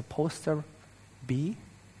is supposed to be?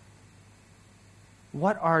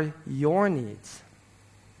 What are your needs?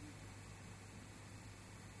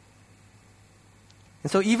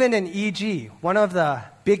 And so even in EG, one of the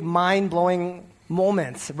big mind-blowing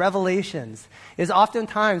moments, revelations, is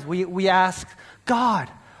oftentimes we ask, "God,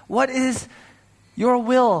 what is your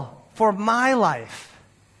will for my life?"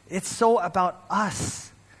 It's so about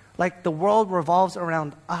us. Like the world revolves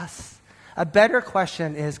around us. A better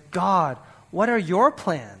question is, "God, what are your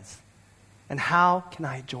plans? And how can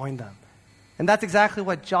I join them?" And that's exactly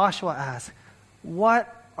what Joshua asked.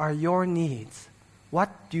 What are your needs? What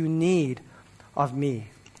do you need of me?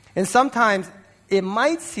 And sometimes it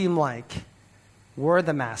might seem like we're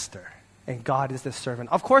the master and God is the servant.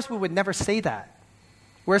 Of course, we would never say that.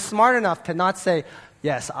 We're smart enough to not say,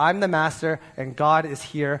 yes, I'm the master and God is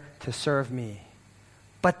here to serve me.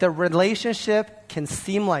 But the relationship can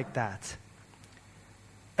seem like that.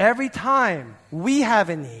 Every time we have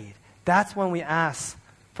a need, that's when we ask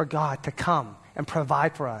for God to come and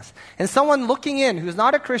provide for us. And someone looking in who's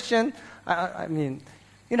not a Christian, and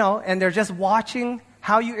they're just watching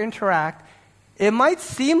how you interact, it might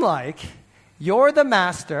seem like you're the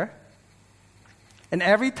master, and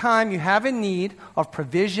every time you have a need of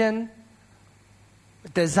provision,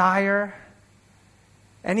 desire,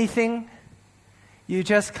 anything, you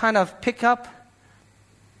just kind of pick up,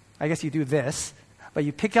 I guess you do this, but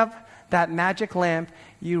you pick up that magic lamp,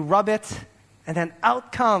 you rub it, and then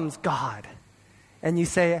out comes God. And you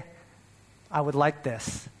say, I would like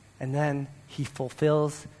this. And then he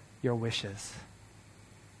fulfills your wishes.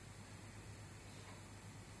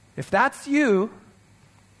 If that's you,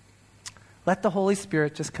 let the Holy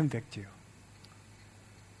Spirit just convict you.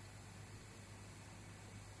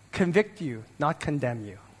 Convict you, not condemn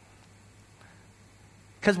you.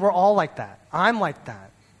 Because we're all like that. I'm like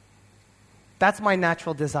that. That's my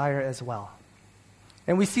natural desire as well.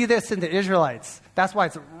 And we see this in the Israelites. That's why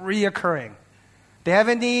it's reoccurring. They have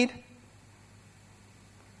a need.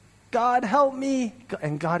 God, help me.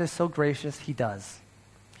 And God is so gracious, he does.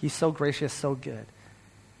 He's so gracious, so good.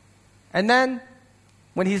 And then,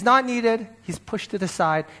 when he's not needed, he's pushed to the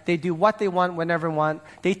side. They do what they want, whenever they want.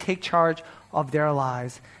 They take charge of their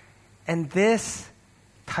lives. And this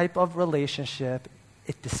type of relationship,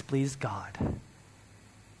 it displeases God.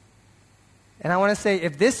 And I want to say,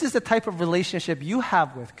 if this is the type of relationship you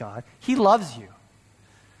have with God, he loves you.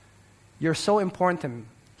 You're so important to him.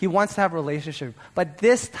 He wants to have a relationship. But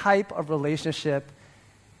this type of relationship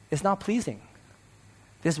is not pleasing.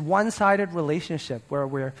 This one-sided relationship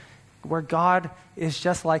where God is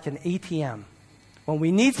just like an ATM. When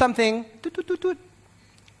we need something,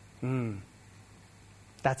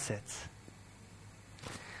 that's it.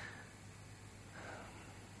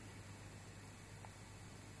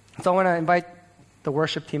 So I want to invite the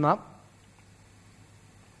worship team up.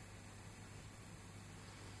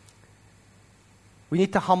 We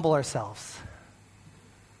need to humble ourselves.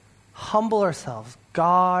 Humble ourselves.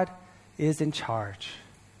 God is in charge.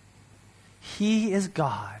 He is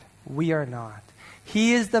God. We are not.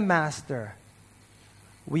 He is the master.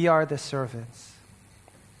 We are the servants.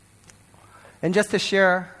 And just to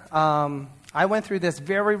share, I went through this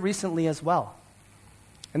very recently as well.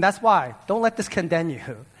 And that's why. Don't let this condemn you.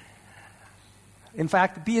 In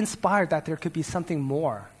fact, be inspired that there could be something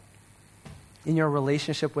more in your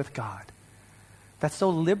relationship with God. That's so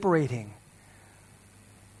liberating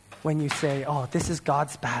when you say, oh, this is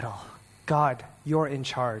God's battle. God, you're in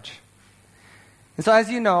charge. And so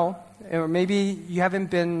as you know, or maybe you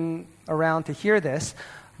haven't been around to hear this,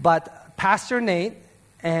 but Pastor Nate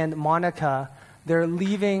and Monica, they're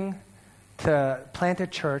leaving to plant a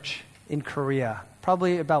church in Korea,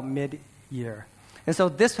 probably about mid-year. And so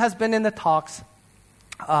this has been in the talks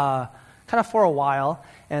kind of for a while.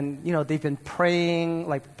 And, they've been praying,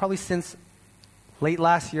 like probably since late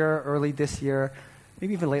last year, early this year,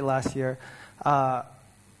 maybe even late last year.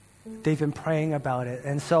 They've been praying about it.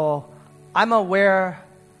 And so I'm aware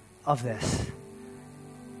of this.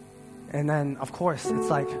 And then, of course, it's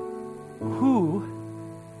like,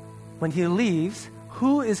 when he leaves,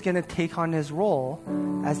 who is going to take on his role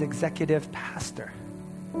as executive pastor?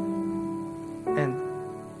 And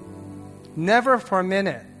never for a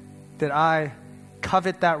minute did I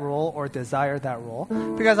covet that role or desire that role,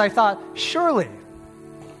 because I thought, surely,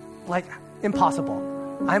 impossible.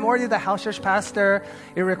 I'm already the house church pastor.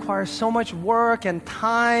 It requires so much work and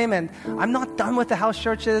time, and I'm not done with the house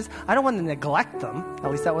churches. I don't want to neglect them.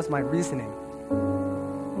 At least that was my reasoning.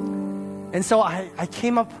 And so I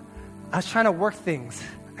was trying to work things.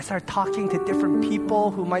 I started talking to different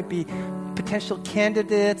people who might be potential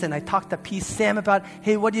candidates, and I talked to P. Sam about,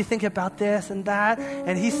 hey, what do you think about this and that?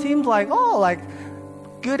 And he seemed like,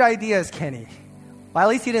 good ideas, Kenny. Well, at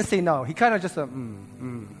least he didn't say no. He kind of just went,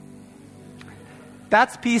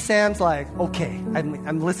 That's P. Sam's okay,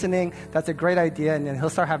 I'm listening. That's a great idea. And then he'll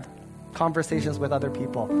start have conversations with other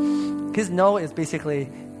people. His no is basically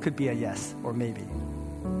could be a yes or maybe.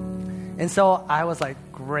 And so I was like,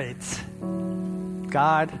 great.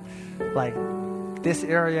 God, this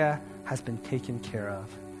area has been taken care of.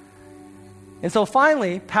 And so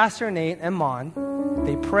finally, Pastor Nate and Mon,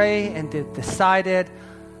 they pray and they decided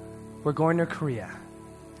we're going to Korea.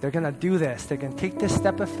 They're going to do this. They're going to take this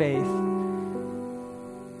step of faith,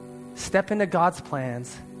 step into God's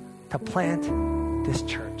plans to plant this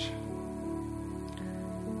church.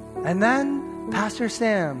 And then Pastor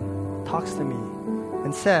Sam talks to me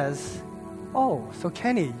and says, oh, so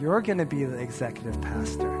Kenny, you're going to be the executive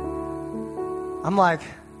pastor. I'm like,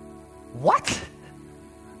 what?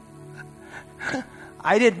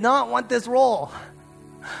 I did not want this role.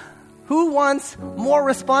 Who wants more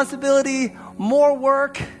responsibility, more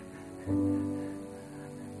work,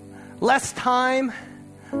 less time,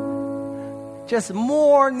 just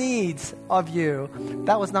more needs of you?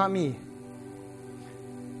 That was not me.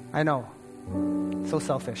 I know. So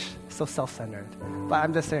selfish, so self-centered. But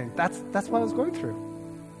I'm just saying, that's what I was going through.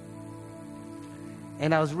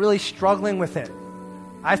 And I was really struggling with it.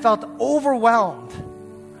 I felt overwhelmed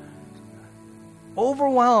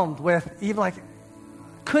with even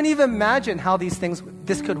couldn't even imagine how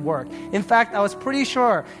this could work. In fact, I was pretty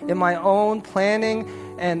sure in my own planning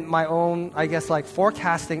and my own,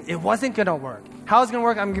 forecasting, it wasn't going to work. How it's going to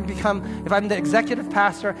work, I'm going to become, if I'm the executive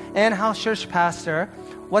pastor and house church pastor,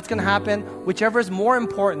 what's going to happen? Whichever is more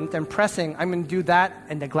important and pressing, I'm going to do that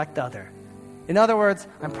and neglect the other. In other words,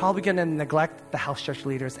 I'm probably going to neglect the house church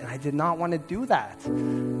leaders, and I did not want to do that.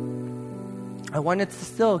 I wanted to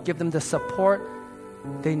still give them the support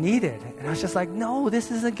they needed. And I was just like, no, this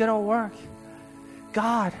isn't going to work.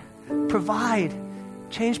 God, provide.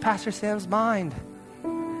 Change Pastor Sam's mind.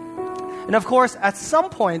 And of course, at some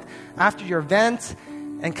point, after your vent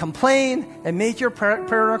and complain and make your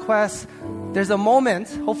prayer requests, there's a moment,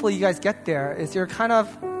 hopefully you guys get there, is you're kind of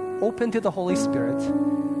open to the Holy Spirit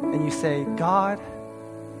and you say, God,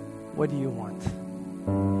 what do you want?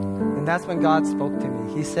 And that's when God spoke to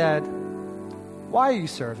me. He said, why are you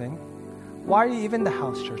serving? Why are you even the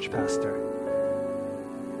house church pastor?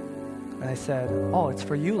 And I said, oh, it's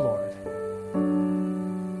for you, Lord.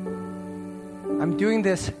 I'm doing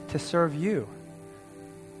this to serve you.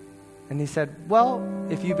 And he said, well,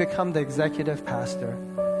 if you become the executive pastor,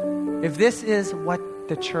 if this is what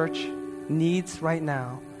the church needs right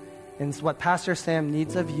now, and it's what Pastor Sam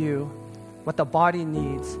needs of you, what the body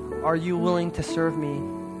needs, are you willing to serve me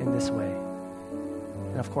in this way?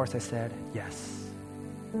 And of course I said, yes.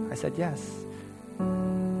 I said yes.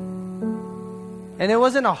 And it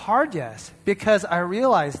wasn't a hard yes, because I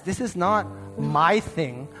realized this is not my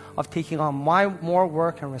thing of taking on more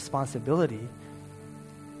work and responsibility.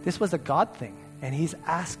 This was a God thing, and he's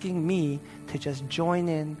asking me to just join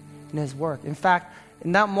in his work. In fact,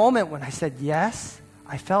 in that moment when I said yes,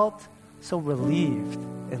 I felt so relieved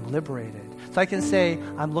and liberated. So I can say,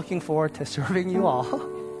 I'm looking forward to serving you all.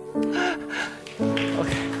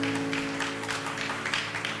 Okay.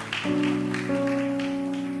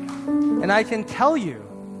 And I can tell you,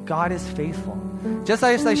 God is faithful. Just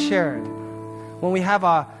as I shared, when we have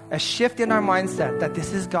a shift in our mindset that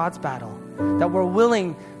this is God's battle, that we're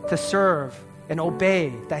willing to serve and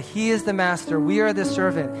obey, that he is the master, we are the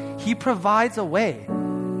servant, he provides a way.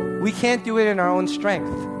 We can't do it in our own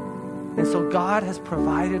strength. And so God has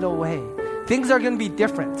provided a way. Things are going to be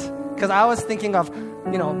different. Because I was thinking of,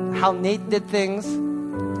 how Nate did things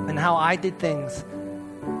and how I did things.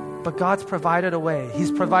 But God's provided a way.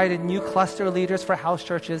 He's provided new cluster leaders for house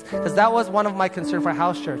churches, because that was one of my concerns for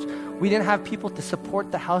house church. We didn't have people to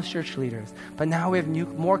support the house church leaders, but now we have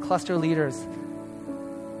more cluster leaders.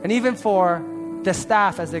 And even for the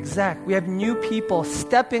staff as exec, we have new people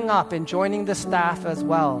stepping up and joining the staff as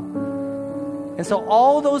well. And so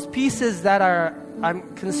all those pieces that I'm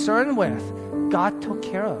concerned with, God took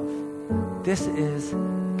care of. This is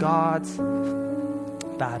God's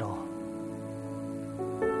battle.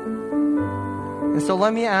 And so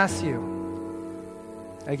let me ask you,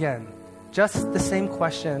 again, just the same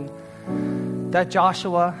question that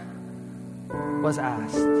Joshua was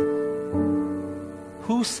asked.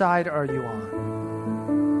 Whose side are you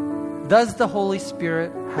on? Does the Holy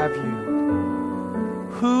Spirit have you?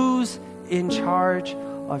 Who's in charge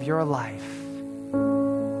of your life?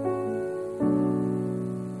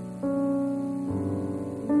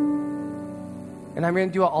 And I'm going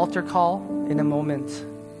to do an altar call in a moment.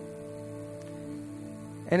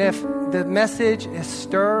 And if the message is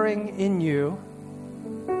stirring in you,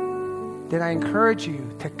 then I encourage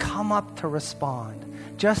you to come up to respond.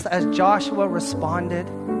 Just as Joshua responded,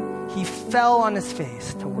 he fell on his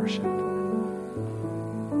face to worship.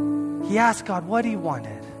 He asked God what he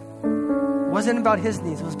wanted. It wasn't about his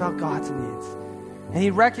needs, it was about God's needs. And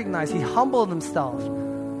he recognized, he humbled himself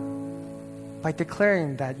by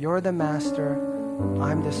declaring that you're the master,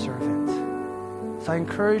 I'm the servant. So I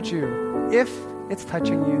encourage you, if it's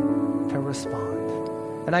touching you, to respond.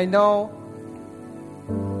 And I know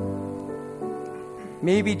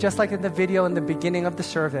maybe just like in the video in the beginning of the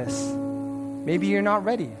service, maybe you're not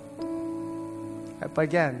ready. But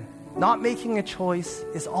again, not making a choice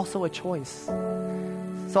is also a choice.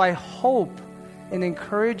 So I hope and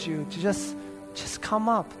encourage you to just just come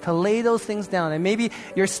up, to lay those things down. And maybe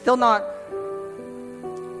you're still not,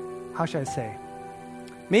 how should I say?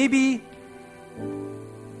 Maybe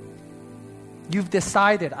you've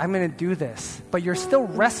decided, I'm going to do this, but you're still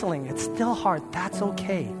wrestling. It's still hard. That's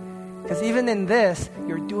okay. Because even in this,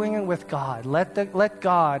 you're doing it with God. Let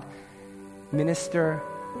God minister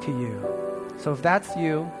to you. So if that's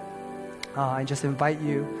you, I just invite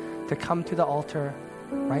you to come to the altar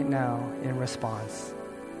right now in response.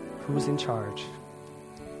 Who's in charge?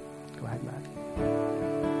 Go ahead, Matt.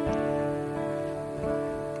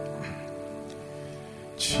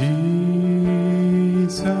 Jesus,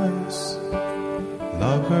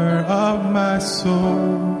 lover of my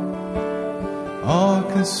soul,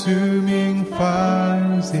 all-consuming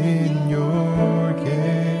fires in your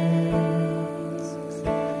gates.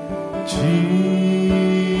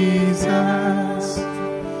 Jesus,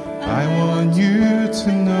 I want you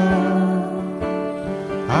to know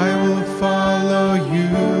I will follow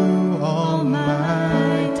you all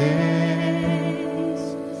my days.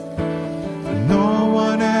 No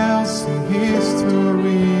one else in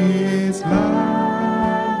history is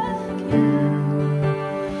like you.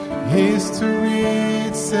 History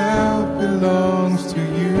itself belongs to you.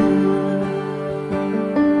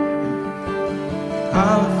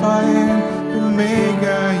 Alpha and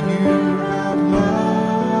Omega, you have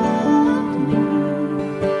loved me,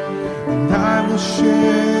 and I will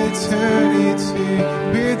share eternity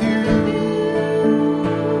with you.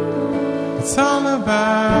 It's all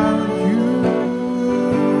about you,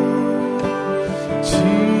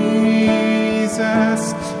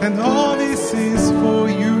 Jesus, and all this is for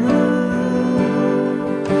you,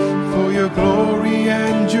 for your glory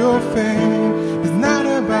and your fame. It's not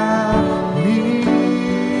about me,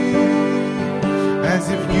 as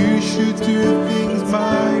if you should do things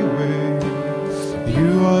my way.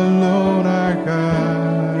 You alone are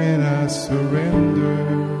God, and I surrender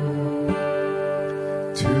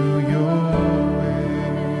to your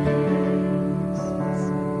ways.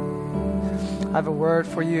 I have a word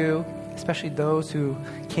for you, especially those who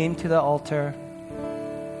came to the altar.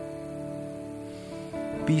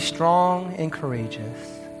 Be strong and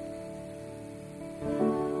courageous.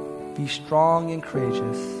 Be strong and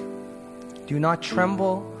courageous. Do not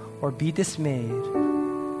tremble or be dismayed,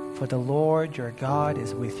 for the Lord your God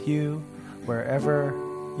is with you wherever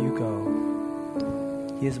you go.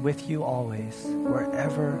 He is with you always,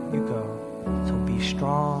 wherever you go. So be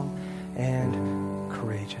strong and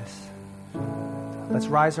courageous. Let's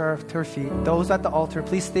rise to our feet. Those at the altar,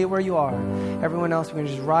 please stay where you are. Everyone else, we're going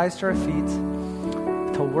to just rise to our feet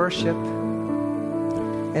to worship.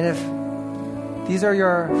 And if these are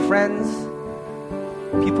your friends,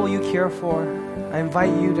 people you care for, I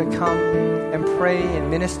invite you to come and pray and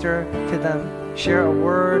minister to them. Share a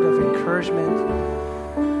word of encouragement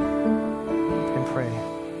and pray.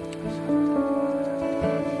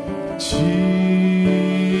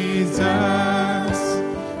 Jesus,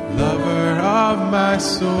 lover of my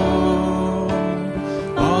soul,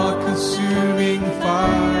 all-consuming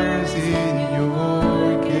fires in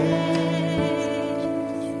your gates.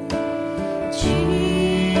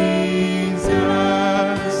 Jesus,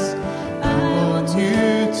 I want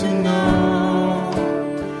you to know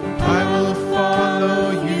I will follow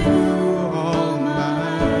you all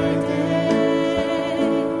my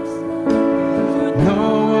days. No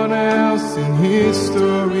one else in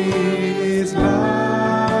history is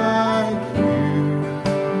like you.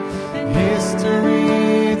 History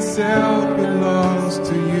itself belongs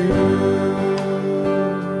to you.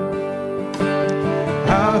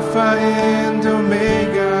 Alpha and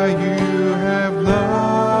Omega, you have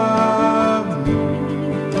loved me,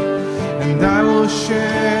 and I will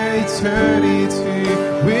share eternity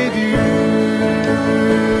with you.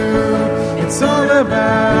 It's all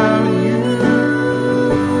about you,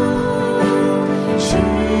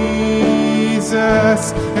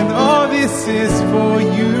 Jesus, and all this is for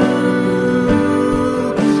you,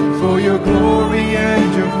 for your glory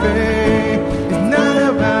and your fame. It's not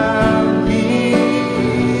about me,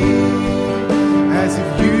 as if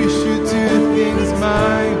you should do things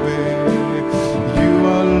my way. You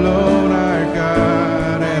alone are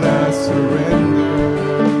God, and I surrender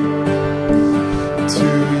to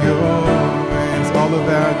your ways. It's all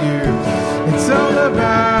about you. It's all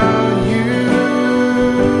about you,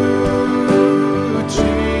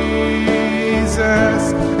 Jesus,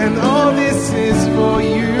 and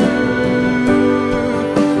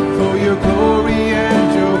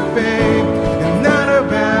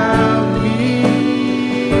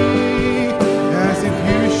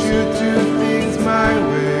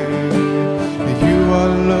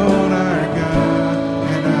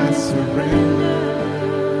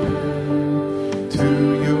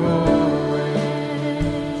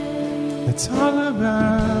It's all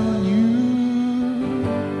about you,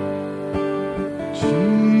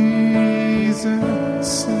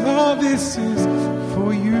 Jesus. And all this is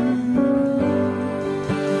for you,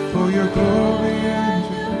 for your glory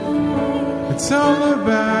and your. It's all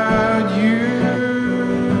about you,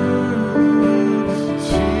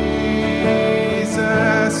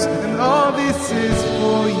 Jesus. And all this is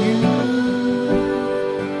for you,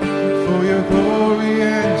 for your glory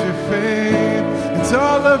and your fame. It's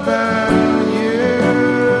all about you,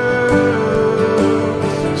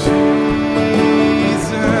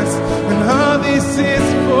 Jesus, and all this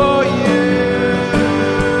is for you.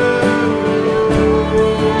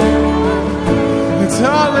 It's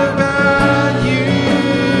all about you,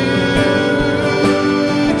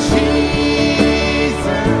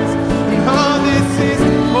 Jesus, and all this is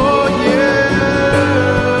for you.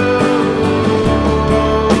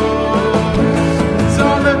 It's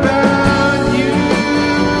all about you,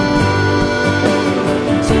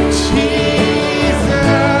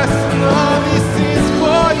 Jesus, and all this is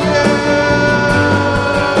for you.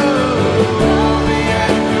 Glory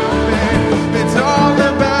and your fame. It's all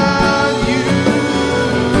about you,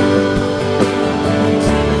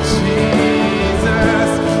 Jesus,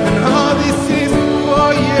 and all this is for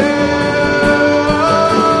you.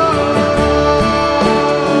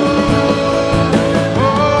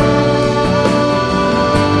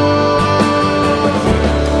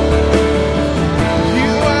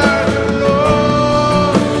 You are the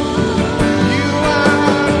Lord. You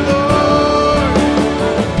are Lord.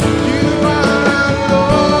 You are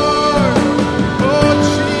Lord. Oh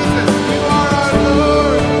Jesus, you are our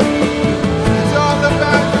Lord. It's all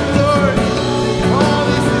about you, Lord. All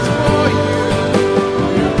this is for you.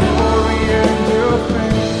 Your glory and your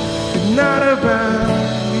fame. It's not about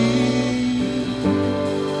me.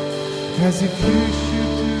 As if you should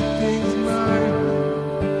do things my way.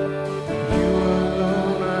 You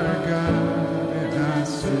alone are God, and I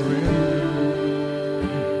surrender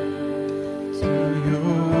to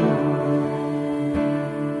your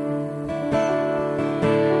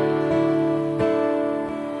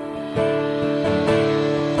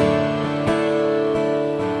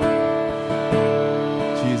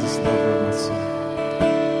Jesus, lover of my soul.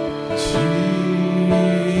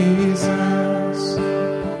 Jesus,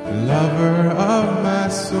 lover of my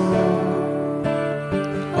soul,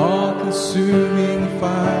 all-consuming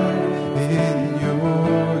fire in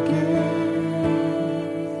your gaze.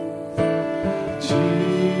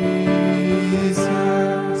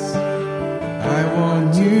 Jesus, I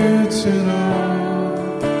want you to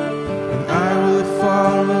know, and I will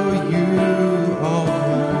follow you all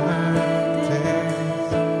my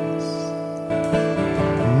days.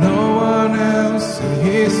 No one else in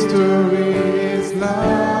history is like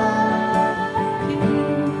you,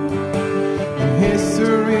 and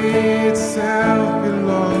history itself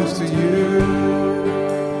belongs to you.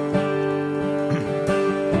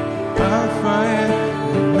 Alpha and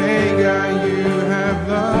Omega, you have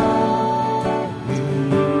loved me,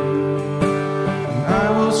 and I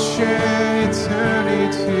will share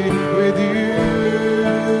eternity with you.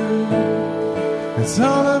 It's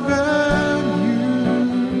all about you,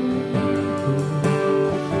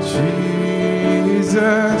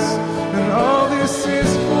 Jesus, and all this is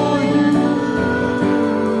for you,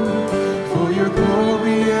 for your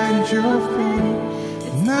glory and your fame.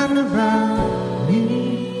 It's not about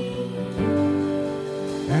me.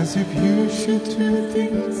 As if you should do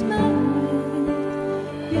things my way.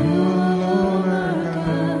 You alone are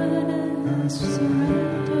God, I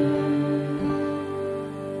surrender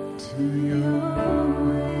to your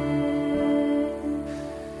way.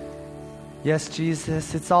 Yes,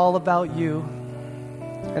 Jesus, it's all about you.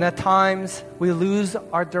 And at times, we lose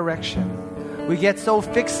our direction. We get so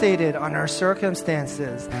fixated on our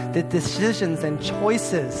circumstances, the decisions and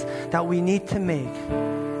choices that we need to make.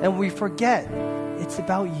 And we forget it's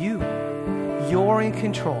about you. You're in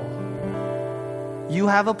control. You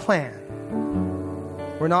have a plan.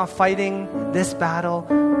 We're not fighting this battle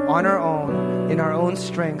on our own, in our own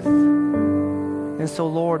strength. And so,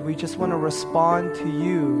 Lord, we just want to respond to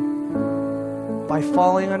you by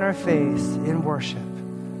falling on our face in worship.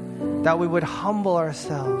 That we would humble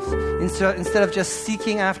ourselves instead of just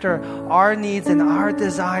seeking after our needs and our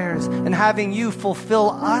desires and having you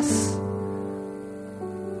fulfill us.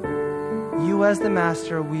 You as the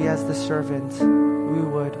master, we as the servant, we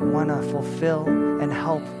would want to fulfill and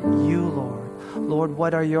help you, Lord. Lord,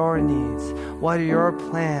 what are your needs? What are your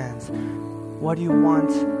plans? What do you want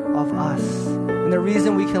of us? And the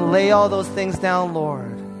reason we can lay all those things down,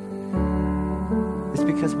 Lord, is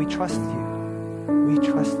because we trust you. We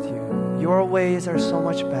trust you. Your ways are so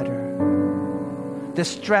much better. The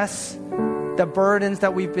stress the burdens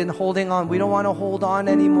that we've been holding on. We don't want to hold on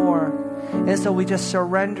anymore. And so we just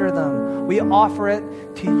surrender them. We offer it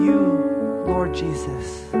to you, Lord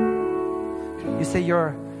Jesus. You say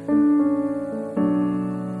your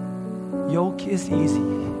yoke is easy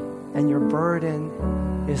and your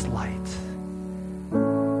burden is light.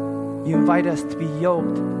 You invite us to be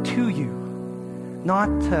yoked to you, not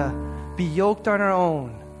to be yoked on our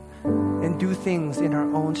own and do things in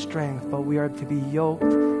our own strength, but we are to be yoked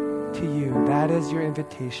to you. That is your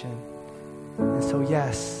invitation. And so,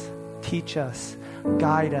 yes, teach us,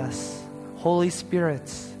 guide us. Holy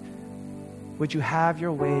Spirit, would you have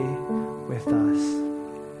your way with us?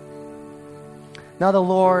 Now the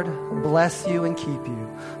Lord bless you and keep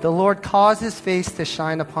you. The Lord cause his face to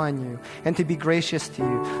shine upon you and to be gracious to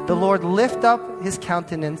you. The Lord lift up his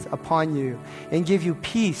countenance upon you and give you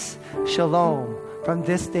peace, shalom, from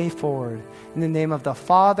this day forward. In the name of the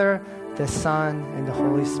Father, the Son, and the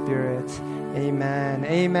Holy Spirit. Amen.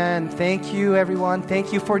 Amen. Thank you, everyone.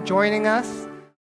 Thank you for joining us.